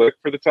going to click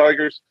for the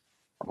Tigers.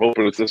 I'm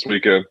hoping it's this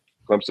weekend.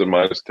 Clemson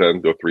minus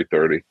 10, go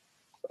 330.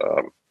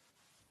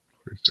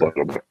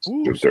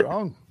 Ooh,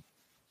 strong.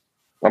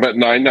 I'm at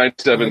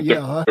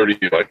 997,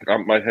 30. Like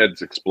my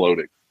head's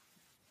exploding.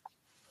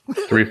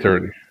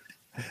 330.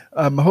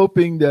 I'm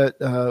hoping that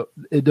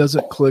it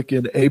doesn't click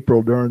in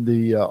April during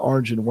the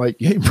orange and white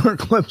game for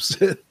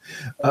Clemson.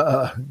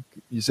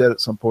 You said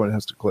at some point it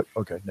has to click.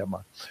 Okay, never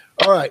mind.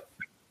 All right.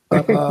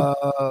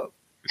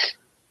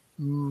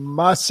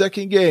 My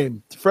second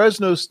game,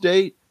 Fresno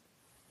State,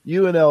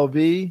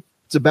 UNLV.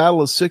 It's a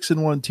battle of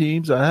 6-1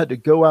 teams. I had to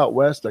go out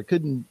west. I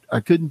couldn't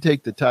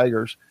take the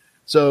Tigers.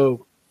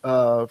 So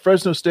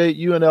Fresno State,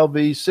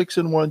 UNLV,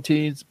 6-1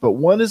 teams, but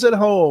one is at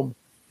home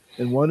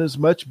and one is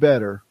much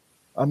better.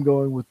 I'm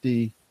going with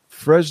the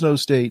Fresno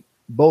State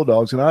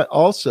Bulldogs. And I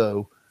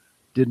also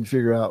didn't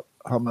figure out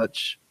how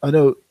much. I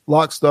know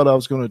Locks thought I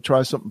was going to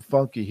try something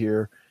funky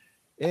here.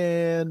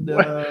 And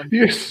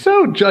you're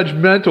so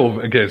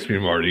judgmental against me,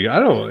 Marty. I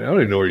don't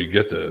even know where you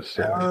get this.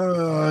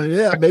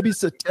 Yeah, maybe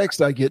it's a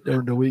text I get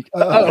during the week.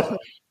 Okay.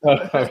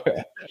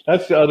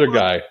 That's the other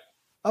guy.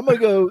 I'm gonna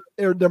go.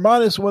 They're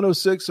minus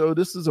 106. So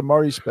this is a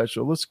Marty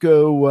special. Let's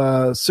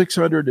go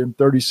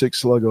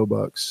 636 Sluggo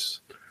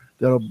bucks.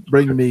 That'll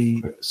bring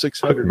me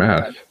 600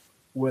 math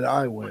when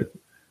I win.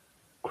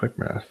 Quick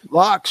math.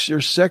 Locks,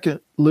 your second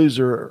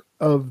loser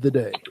of the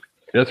day.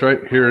 That's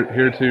right.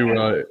 Here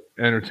to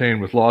entertain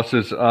with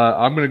losses.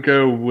 I'm going to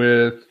go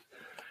with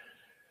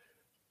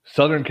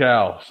Southern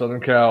Cal.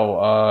 Southern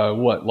Cal,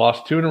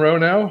 lost 2 in a row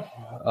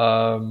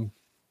now?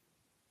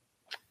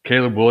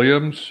 Caleb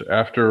Williams,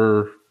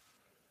 after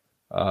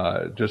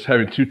just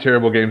having 2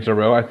 terrible games in a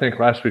row. I think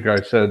last week I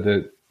said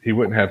that he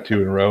wouldn't have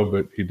 2 in a row,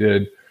 but he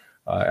did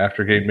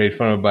after getting made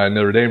fun of by a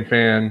Notre Dame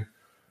fan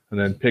and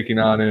then picking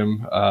on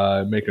him,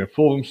 making a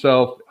fool of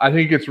himself. I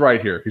think he gets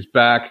right here. He's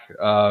back.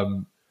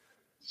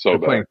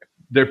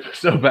 They're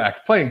so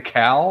back. Playing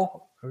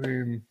Cal. I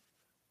mean,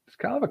 it's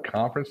kind of a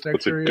conference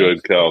next year. It's a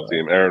good Cal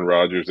team. Aaron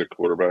Rodgers at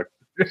quarterback.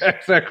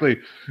 Exactly.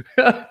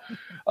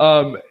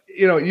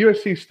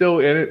 USC still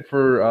in it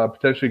for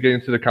potentially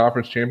getting to the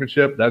conference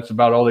championship. That's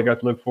about all they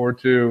got to look forward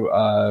to.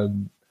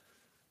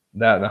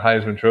 That and the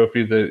Heisman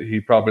Trophy that he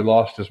probably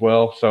lost as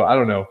well. So I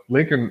don't know.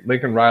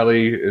 Lincoln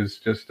Riley is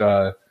just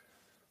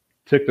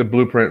took the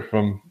blueprint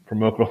from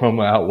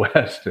Oklahoma out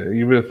west.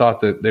 You would have thought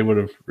that they would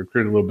have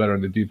recruited a little better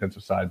on the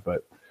defensive side,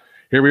 but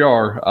here we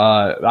are.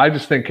 I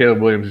just think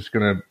Caleb Williams is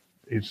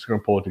he's just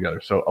gonna pull it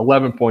together. So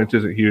 11 points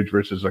isn't huge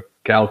versus a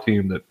Cal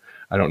team that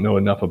I don't know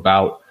enough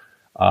about.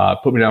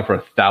 Put me down for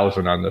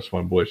 1,000 on this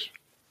one, boys.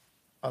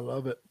 I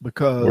love it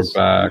because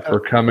we're back. We're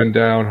coming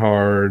down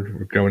hard.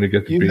 We're going to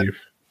get the beef.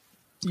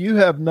 You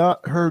have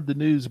not heard the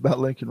news about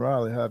Lincoln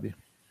Riley, have you?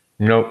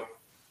 Nope.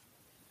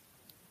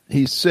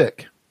 He's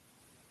sick,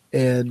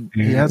 and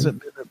he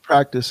hasn't been in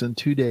practice in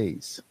 2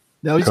 days.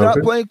 Now, he's not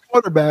playing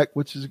quarterback,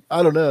 which is,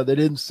 I don't know, they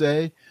didn't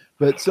say,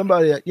 but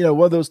somebody,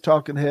 one of those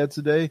talking heads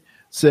today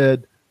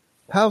said,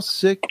 how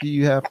sick do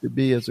you have to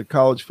be as a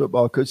college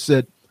football coach?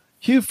 Said,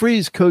 Hugh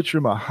Freeze coached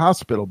from a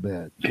hospital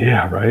bed.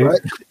 Yeah, right?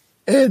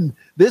 And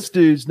this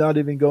dude's not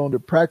even going to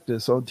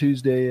practice on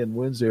Tuesday and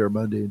Wednesday or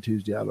Monday and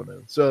Tuesday. I don't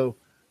know. So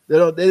they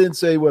didn't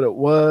say what it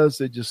was.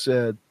 They just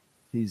said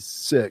he's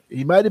sick.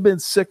 He might have been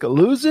sick of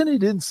losing. He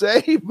didn't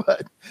say,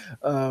 but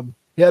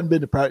he hadn't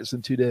been to practice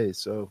in 2 days.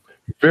 So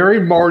very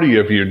Marty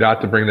of you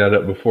not to bring that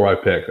up before I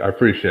picked. I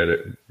appreciate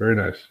it. Very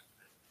nice.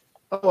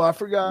 Oh, I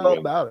forgot all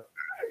about it.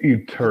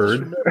 You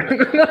turd.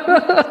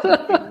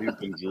 He's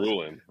been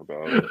drooling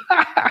about it.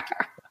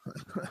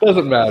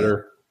 Doesn't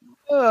matter.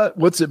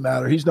 What's it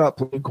matter? He's not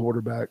playing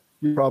quarterback.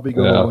 You're probably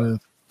going to win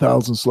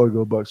 1,000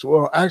 Slogo bucks.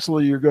 Well,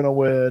 actually, you're going to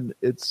win.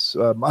 It's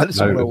minus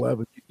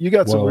 111. You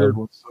got some weird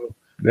ones. So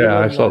yeah,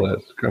 I saw that.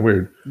 It's kind of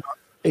weird.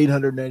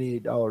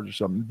 $898 or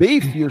something.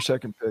 Beef, your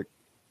second pick.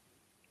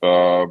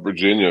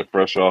 Virginia,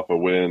 fresh off a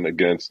win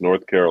against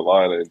North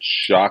Carolina in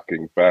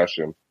shocking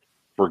fashion.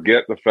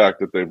 Forget the fact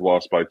that they've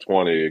lost by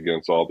 20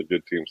 against all the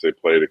good teams they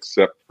played,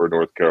 except for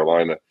North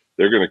Carolina.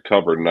 They're going to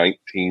cover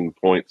 19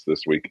 points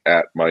this week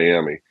at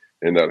Miami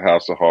in that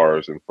House of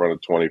Horrors in front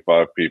of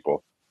 25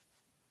 people.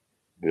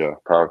 Yeah,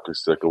 powerfully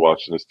sick of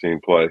watching this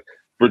team play.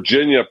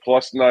 Virginia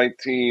plus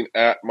 19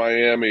 at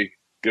Miami.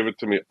 Give it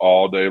to me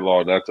all day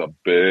long. That's a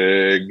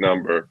big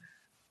number.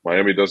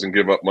 Miami doesn't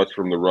give up much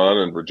from the run,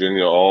 and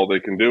Virginia, all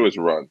they can do is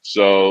run.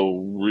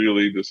 So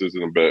really, this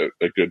isn't a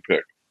good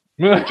pick.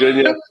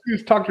 Virginia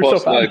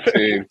plus 19,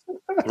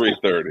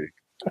 330.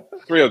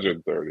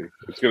 330.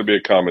 It's going to be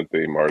a common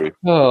theme, Marty.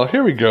 Oh,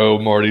 here we go,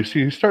 Marty.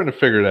 See, he's starting to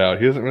figure it out.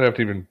 He doesn't really have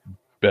to even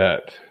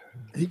bet.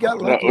 He got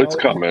lucky. No, it's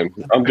coming.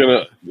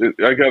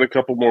 I got a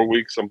couple more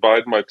weeks. I'm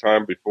biding my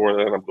time. Before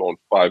that, I'm going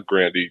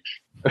 $5,000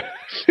 each.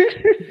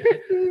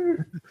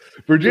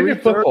 Virginia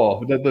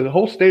football. The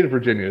whole state of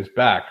Virginia is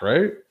back,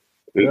 right?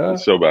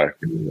 It's so back.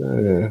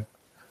 Yeah.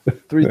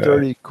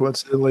 3:30,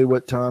 coincidentally,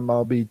 what time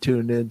I'll be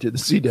tuned in to the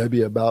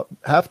CW about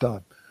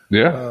halftime.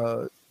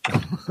 Yeah.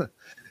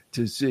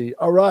 To see.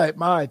 All right,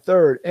 my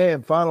third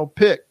and final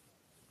pick.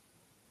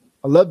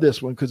 I love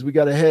this one because we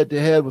got a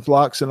head-to-head with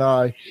Locks and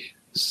I.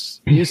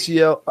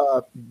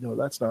 UCL. No,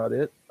 that's not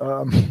it.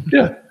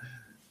 Yeah.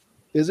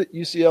 Is it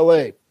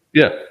UCLA?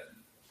 Yeah.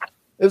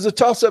 It was a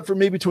toss-up for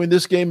me between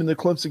this game and the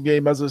Clemson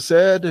game. As I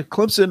said,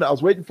 Clemson, I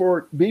was waiting for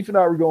it. Beef and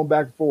I were going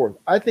back and forth.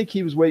 I think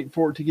he was waiting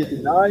for it to get to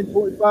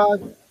 9.5. I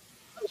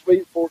was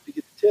waiting for it to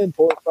get to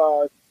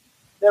 10.5.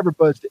 Never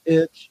budged an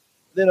inch.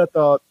 Then I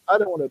thought, I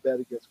don't want to bet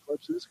against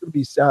Clemson. This is going to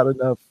be sad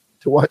enough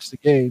to watch the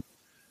game.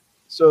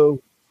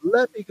 So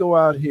let me go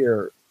out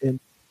here and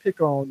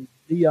pick on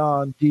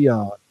Dion.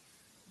 Here's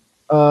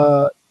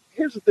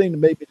the thing that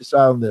made me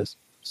decide on this.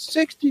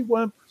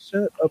 61%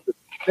 of the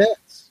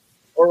bets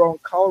are on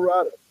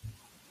Colorado.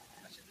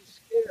 I should be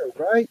scared,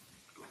 right?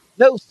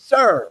 No,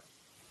 sir.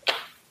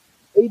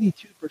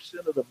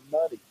 82% of the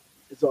money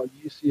is on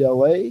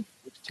UCLA,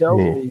 which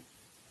tells me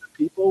the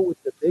people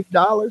with the big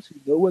dollars who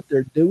know what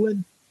they're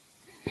doing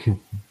is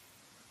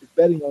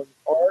betting on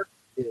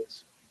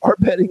are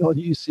betting on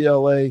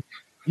UCLA.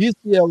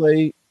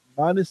 UCLA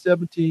minus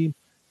 17.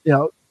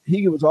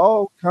 He was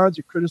all kinds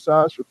of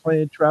criticized for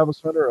playing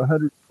Travis Hunter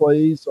 100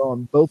 plays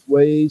on both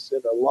ways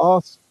and a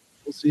loss.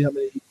 We'll see how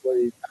many he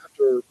played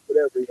after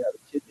whatever he had, a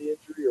kidney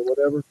injury or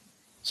whatever.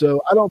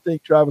 So I don't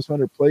think Travis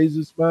Hunter plays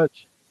as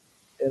much,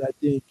 and I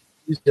think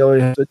UCLA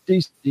has a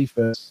decent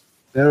defense,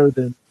 better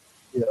than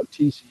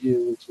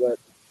TCU, which let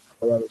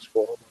Colorado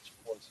score a whole bunch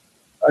of points.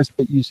 I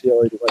expect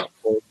UCLA to win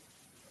for.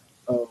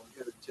 I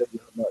got to tell you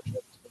how much.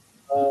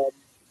 What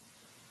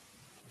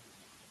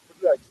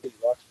did I say?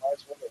 Locks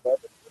minus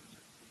 111.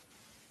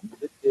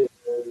 It is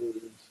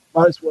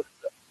minus 1.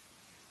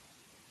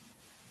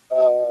 I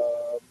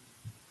don't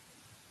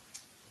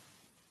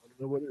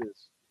know what it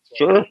is.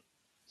 Sure.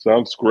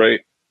 Sounds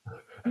great.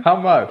 How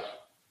much?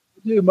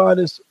 Do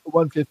minus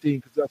 115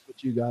 because that's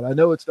what you got. I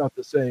know it's not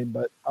the same,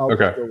 but I'll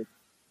go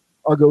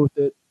with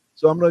it.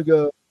 So I'm going to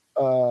go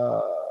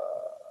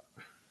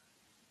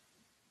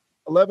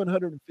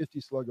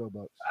 1,150 Sluggo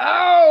bucks.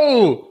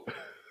 Ow!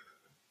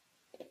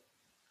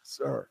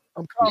 Sir,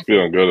 I'm confident.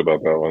 Feeling good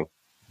about that one.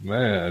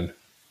 Man.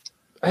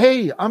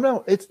 Hey, I'm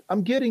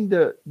getting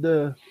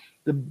the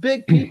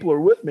big people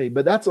are with me,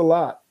 but that's a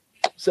lot.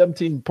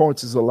 17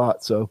 points is a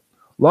lot. So,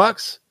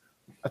 Locks,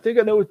 I think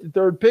I know what the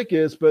third pick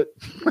is, but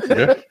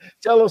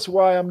tell us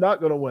why I'm not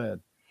going to win.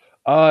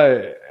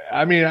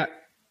 I mean, I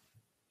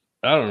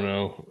don't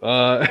know.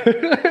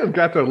 I've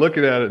got to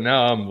looking at it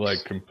now. I'm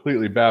like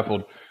completely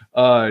baffled.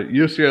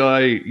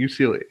 UCLA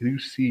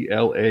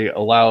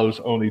allows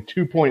only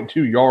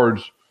 2.2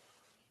 yards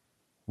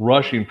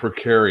rushing per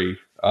carry.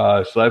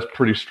 So that's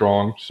pretty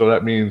strong. So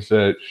that means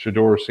that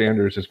Shedeur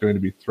Sanders is going to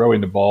be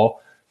throwing the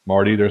ball.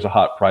 Marty, there's a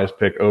hot prize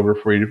pick over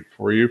for you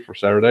for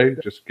Saturday.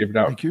 Just giving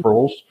out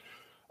pearls.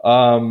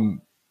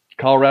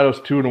 Colorado's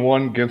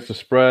 2-1 against the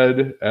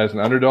spread as an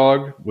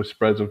underdog with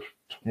spreads of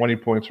 20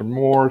 points or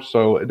more.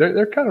 So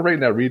they're kind of right in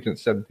that region at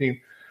 17.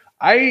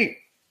 I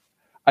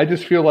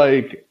just feel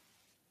like,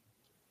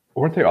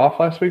 weren't they off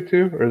last week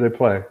too, or did they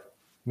play?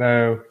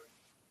 No,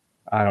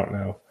 I don't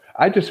know.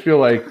 I just feel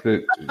like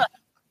that.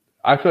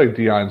 I feel like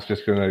Deion's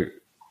just gonna.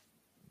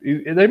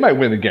 They might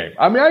win the game.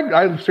 I mean,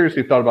 I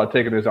seriously thought about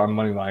taking this on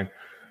money line.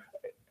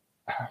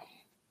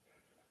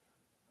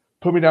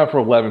 Put me down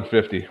for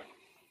 11.50.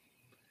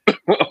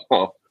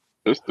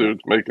 This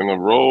dude's making a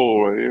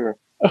roll right here.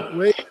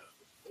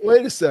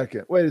 Wait a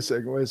second.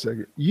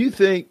 You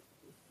think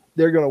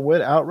they're going to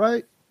win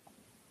outright?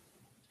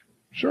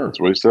 Sure. That's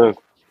what he said.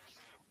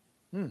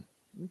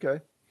 Okay.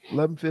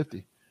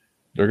 11.50.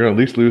 They're going to at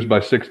least lose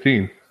by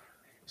 16.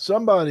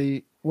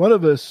 One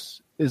of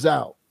us is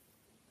out.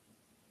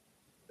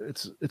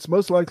 It's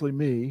most likely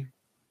me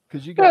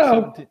because you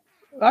got 17.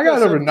 I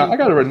got over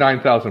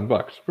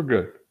 $9,000. We're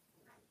good.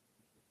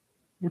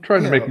 We're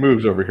trying to make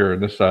moves over here on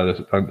this side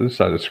of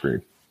the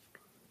screen.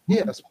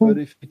 Yes, but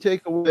if you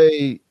take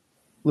away,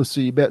 let's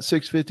see, you bet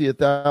 650,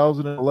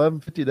 1,000, and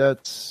 1150.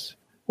 That's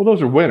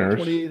those are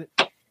winners. You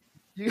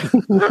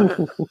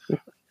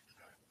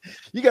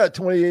got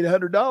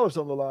 $2,800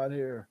 on the line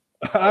here.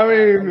 I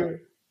mean,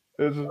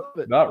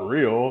 it's not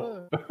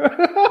real.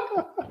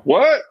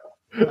 What?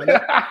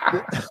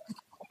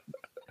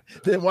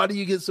 Then why do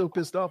you get so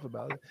pissed off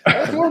about it?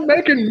 We're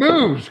making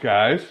moves,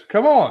 guys.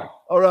 Come on.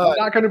 All right. I'm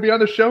not going to be on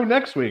the show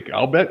next week.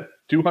 I'll bet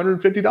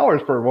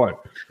 $250 per one.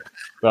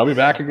 But I'll be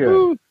back again.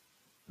 Ooh.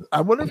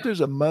 I wonder if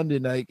there's a Monday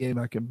night game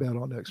I can bet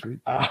on next week.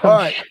 All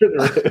right. Sure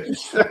there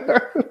is.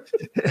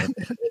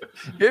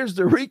 Here's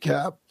the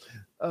recap.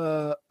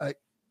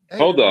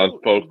 Hold on,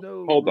 folks.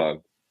 Hold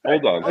on. I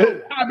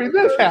mean,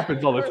 this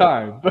happens all the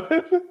time.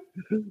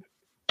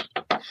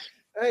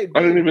 Hey,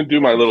 I didn't even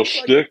do my little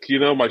shtick.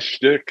 My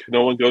shtick.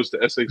 No one goes to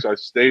SHI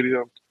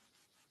Stadium.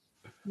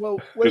 Well,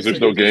 because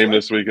there's no game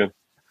this weekend.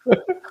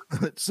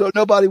 So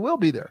nobody will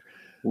be there.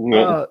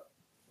 No.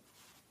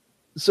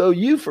 So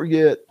you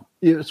forget.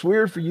 It's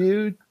weird for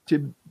you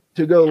to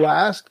go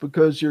last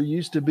because you're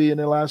used to being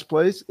in last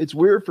place. It's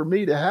weird for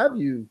me to have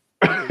you.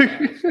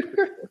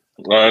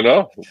 I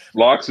know.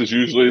 Locks is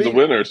usually the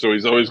winner, so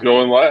he's always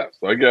going last.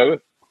 I get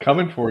it.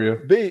 Coming for you.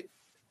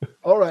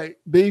 All right,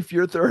 Beef,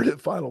 you're third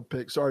and final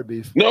pick. Sorry,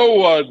 Beef. No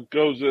one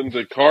goes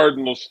into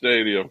Cardinal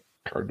Stadium.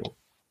 Cardinal.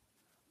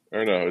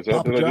 Or no, is that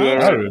Papa did I do John? that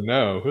right? I don't even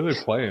know. Who are they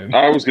playing?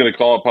 I was going to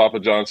call it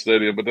Papa John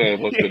Stadium, but then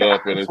I looked it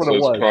up and it That's says what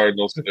it was.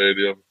 Cardinal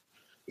Stadium.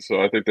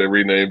 So I think they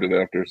renamed it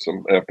after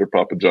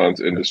Papa John's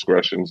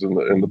indiscretions in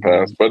the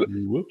past. But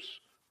Whoops.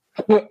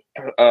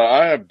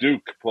 I have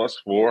Duke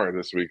 +4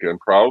 this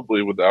weekend,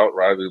 probably without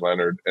Riley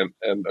Leonard.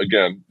 And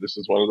again, this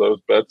is one of those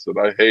bets that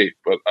I hate,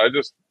 but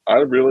I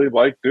really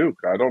like Duke.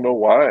 I don't know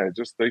why. I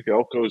just think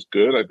Elko's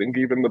good. I think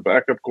even the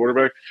backup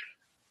quarterback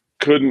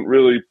couldn't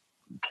really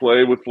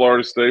play with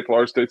Florida State.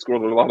 Florida State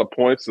scored a lot of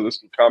points, so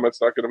this comment's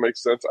not going to make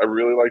sense. I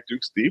really like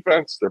Duke's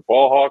defense. They're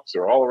ball hawks.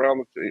 They're all around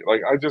the team.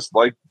 I just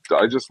like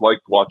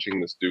watching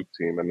this Duke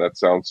team, and that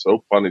sounds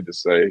so funny to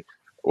say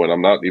when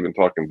I'm not even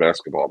talking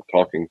basketball. I'm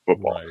talking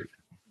football. Right.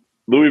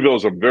 Louisville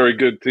is a very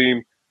good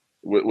team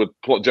with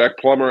Jack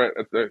Plummer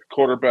at the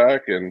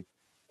quarterback and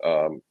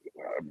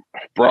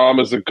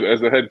Braum as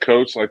the head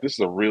coach. This is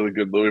a really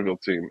good Louisville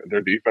team. Their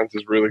defense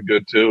is really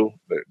good too.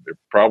 They're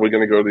probably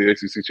going to go to the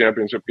ACC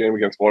championship game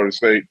against Florida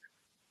State.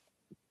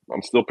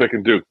 I'm still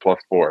picking Duke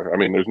 +4. I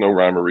mean, there's no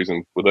rhyme or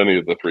reason with any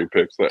of the three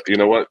picks. You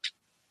know what?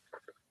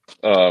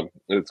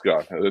 It's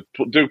gone.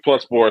 Duke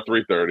 +4,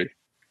 330.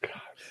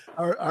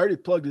 I already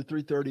plugged the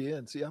 330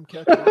 in. See, I'm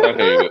catching up. I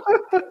hate it.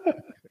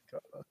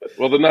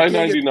 Well, the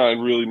 999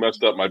 really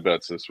messed up my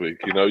bets this week.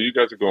 You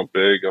guys are going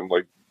big. I'm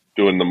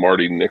doing the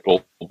Marty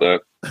Nickel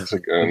bet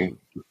again.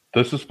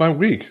 This is my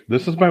week.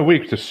 This is my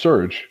week to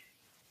surge.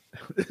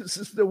 This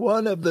is the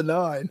one of the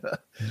 9.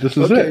 This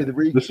is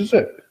it. This is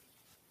it.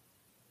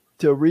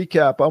 To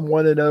recap, I'm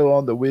 1-0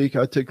 on the week.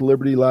 I took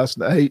Liberty last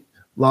night.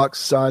 Locke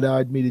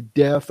side-eyed me to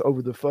death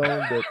over the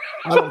phone, but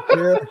I don't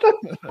care.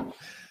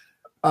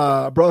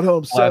 Brought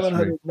home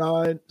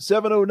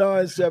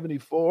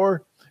 709.74.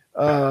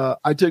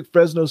 I took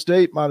Fresno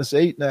State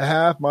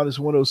 -8.5,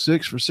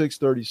 -106 for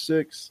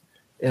 636.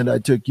 And I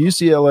took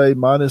UCLA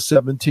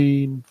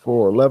 -17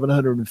 for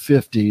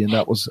 1,150, and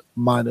that was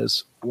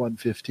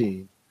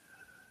 -115.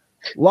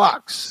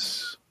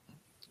 Locks.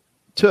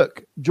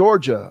 took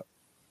Georgia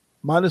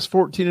minus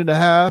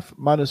 14.5,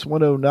 minus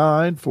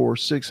 109 for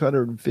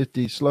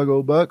 650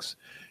 Sluggo bucks.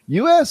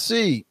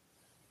 USC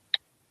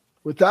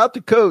without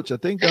the coach, I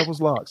think that was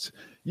locks.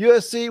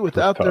 USC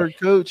without their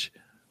coach,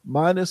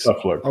 minus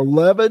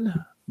 11,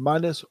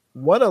 minus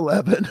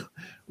 111, a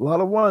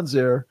lot of ones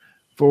there,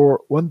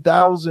 for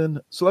 1,000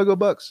 Sluggo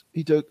bucks.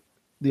 He took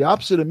the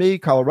opposite of me,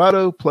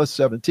 Colorado, plus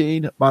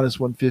 17, minus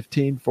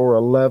 115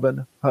 for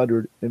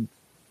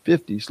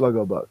 1,150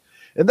 Sluggo bucks.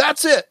 And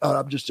that's it.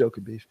 I'm just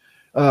joking, Beef.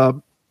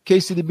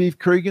 Casey the Beef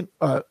Cregan,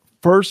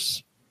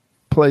 first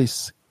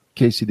place,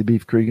 Casey the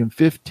Beef Cregan,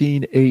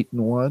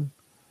 15-8-1.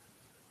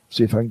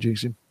 See if I can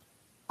jinx him.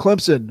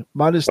 Clemson,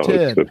 minus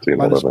 10, 15,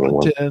 minus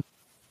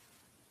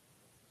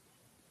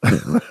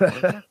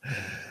 110.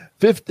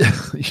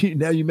 50,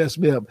 now you messed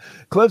me up.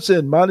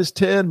 Clemson, minus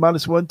 10,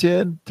 minus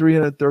 110,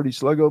 330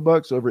 Sluggo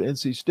bucks over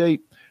NC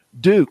State.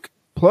 Duke,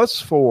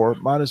 plus 4,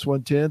 minus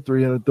 110,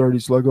 330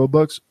 Sluggo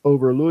bucks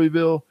over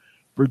Louisville.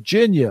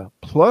 Virginia,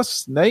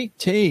 plus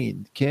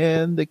 19.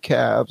 Can the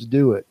Cavs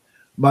do it?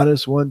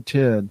 Minus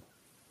 110,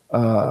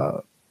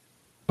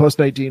 plus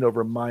 19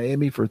 over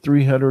Miami for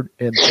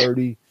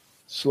 330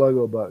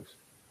 Sluggo bucks.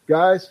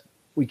 Guys,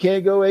 we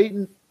can't go 8-0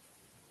 either.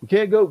 We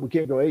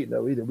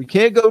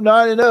can't go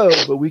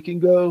 9-0, but we can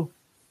go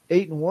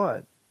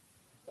 8-1.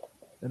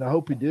 And I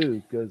hope we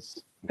do,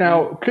 because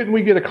now couldn't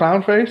we get a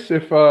clown face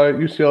if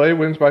UCLA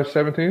wins by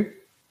 17?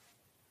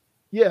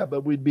 Yeah,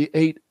 but we'd be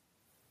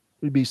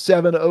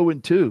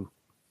 7-0-2.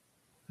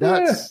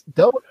 That's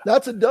double.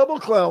 That's a double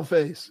clown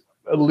face.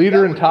 A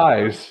leader in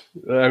ties.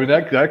 I mean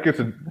that gets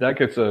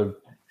a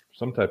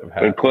some type of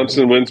hat. And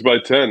Clemson wins by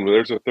 10.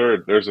 There's a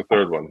third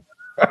one.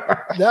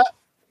 That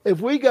if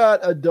we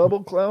got a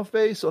double clown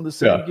face on the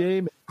same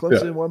game,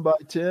 Clemson won by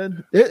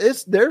 10.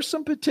 There's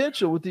some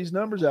potential with these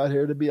numbers out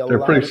here to be They're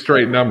pretty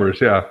straight numbers,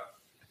 yeah.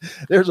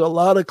 There's a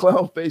lot of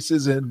clown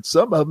faces, and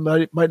some of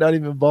them might not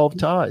even involve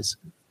ties.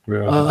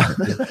 Yeah.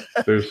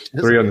 There's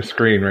 3 on the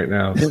screen right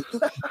now.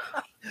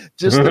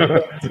 Just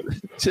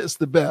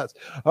the best.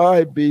 All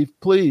right, Beef.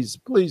 Please,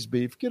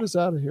 Beef, get us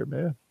out of here,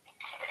 man.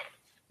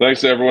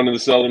 Thanks to everyone in the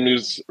Seldom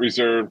News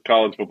Reserve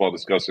College Football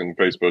Discussing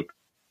Facebook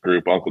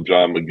group, Uncle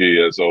John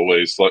McGee, as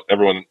always,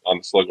 everyone on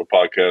the Sluggo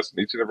podcast, and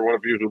each and every one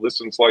of you who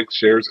listens, likes,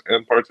 shares,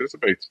 and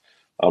participates.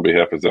 On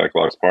behalf of Zach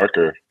Locks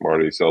Parker,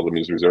 Marty, Seldom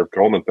News Reserve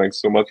Coleman, thanks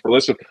so much for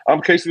listening.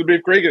 I'm Casey the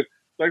Beef Cregan.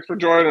 Thanks for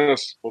joining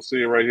us. We'll see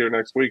you right here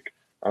next week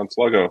on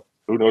Sluggo.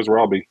 Who knows where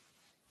I'll be.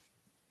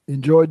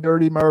 Enjoy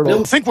Dirty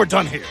Myrtle. I think we're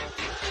done here.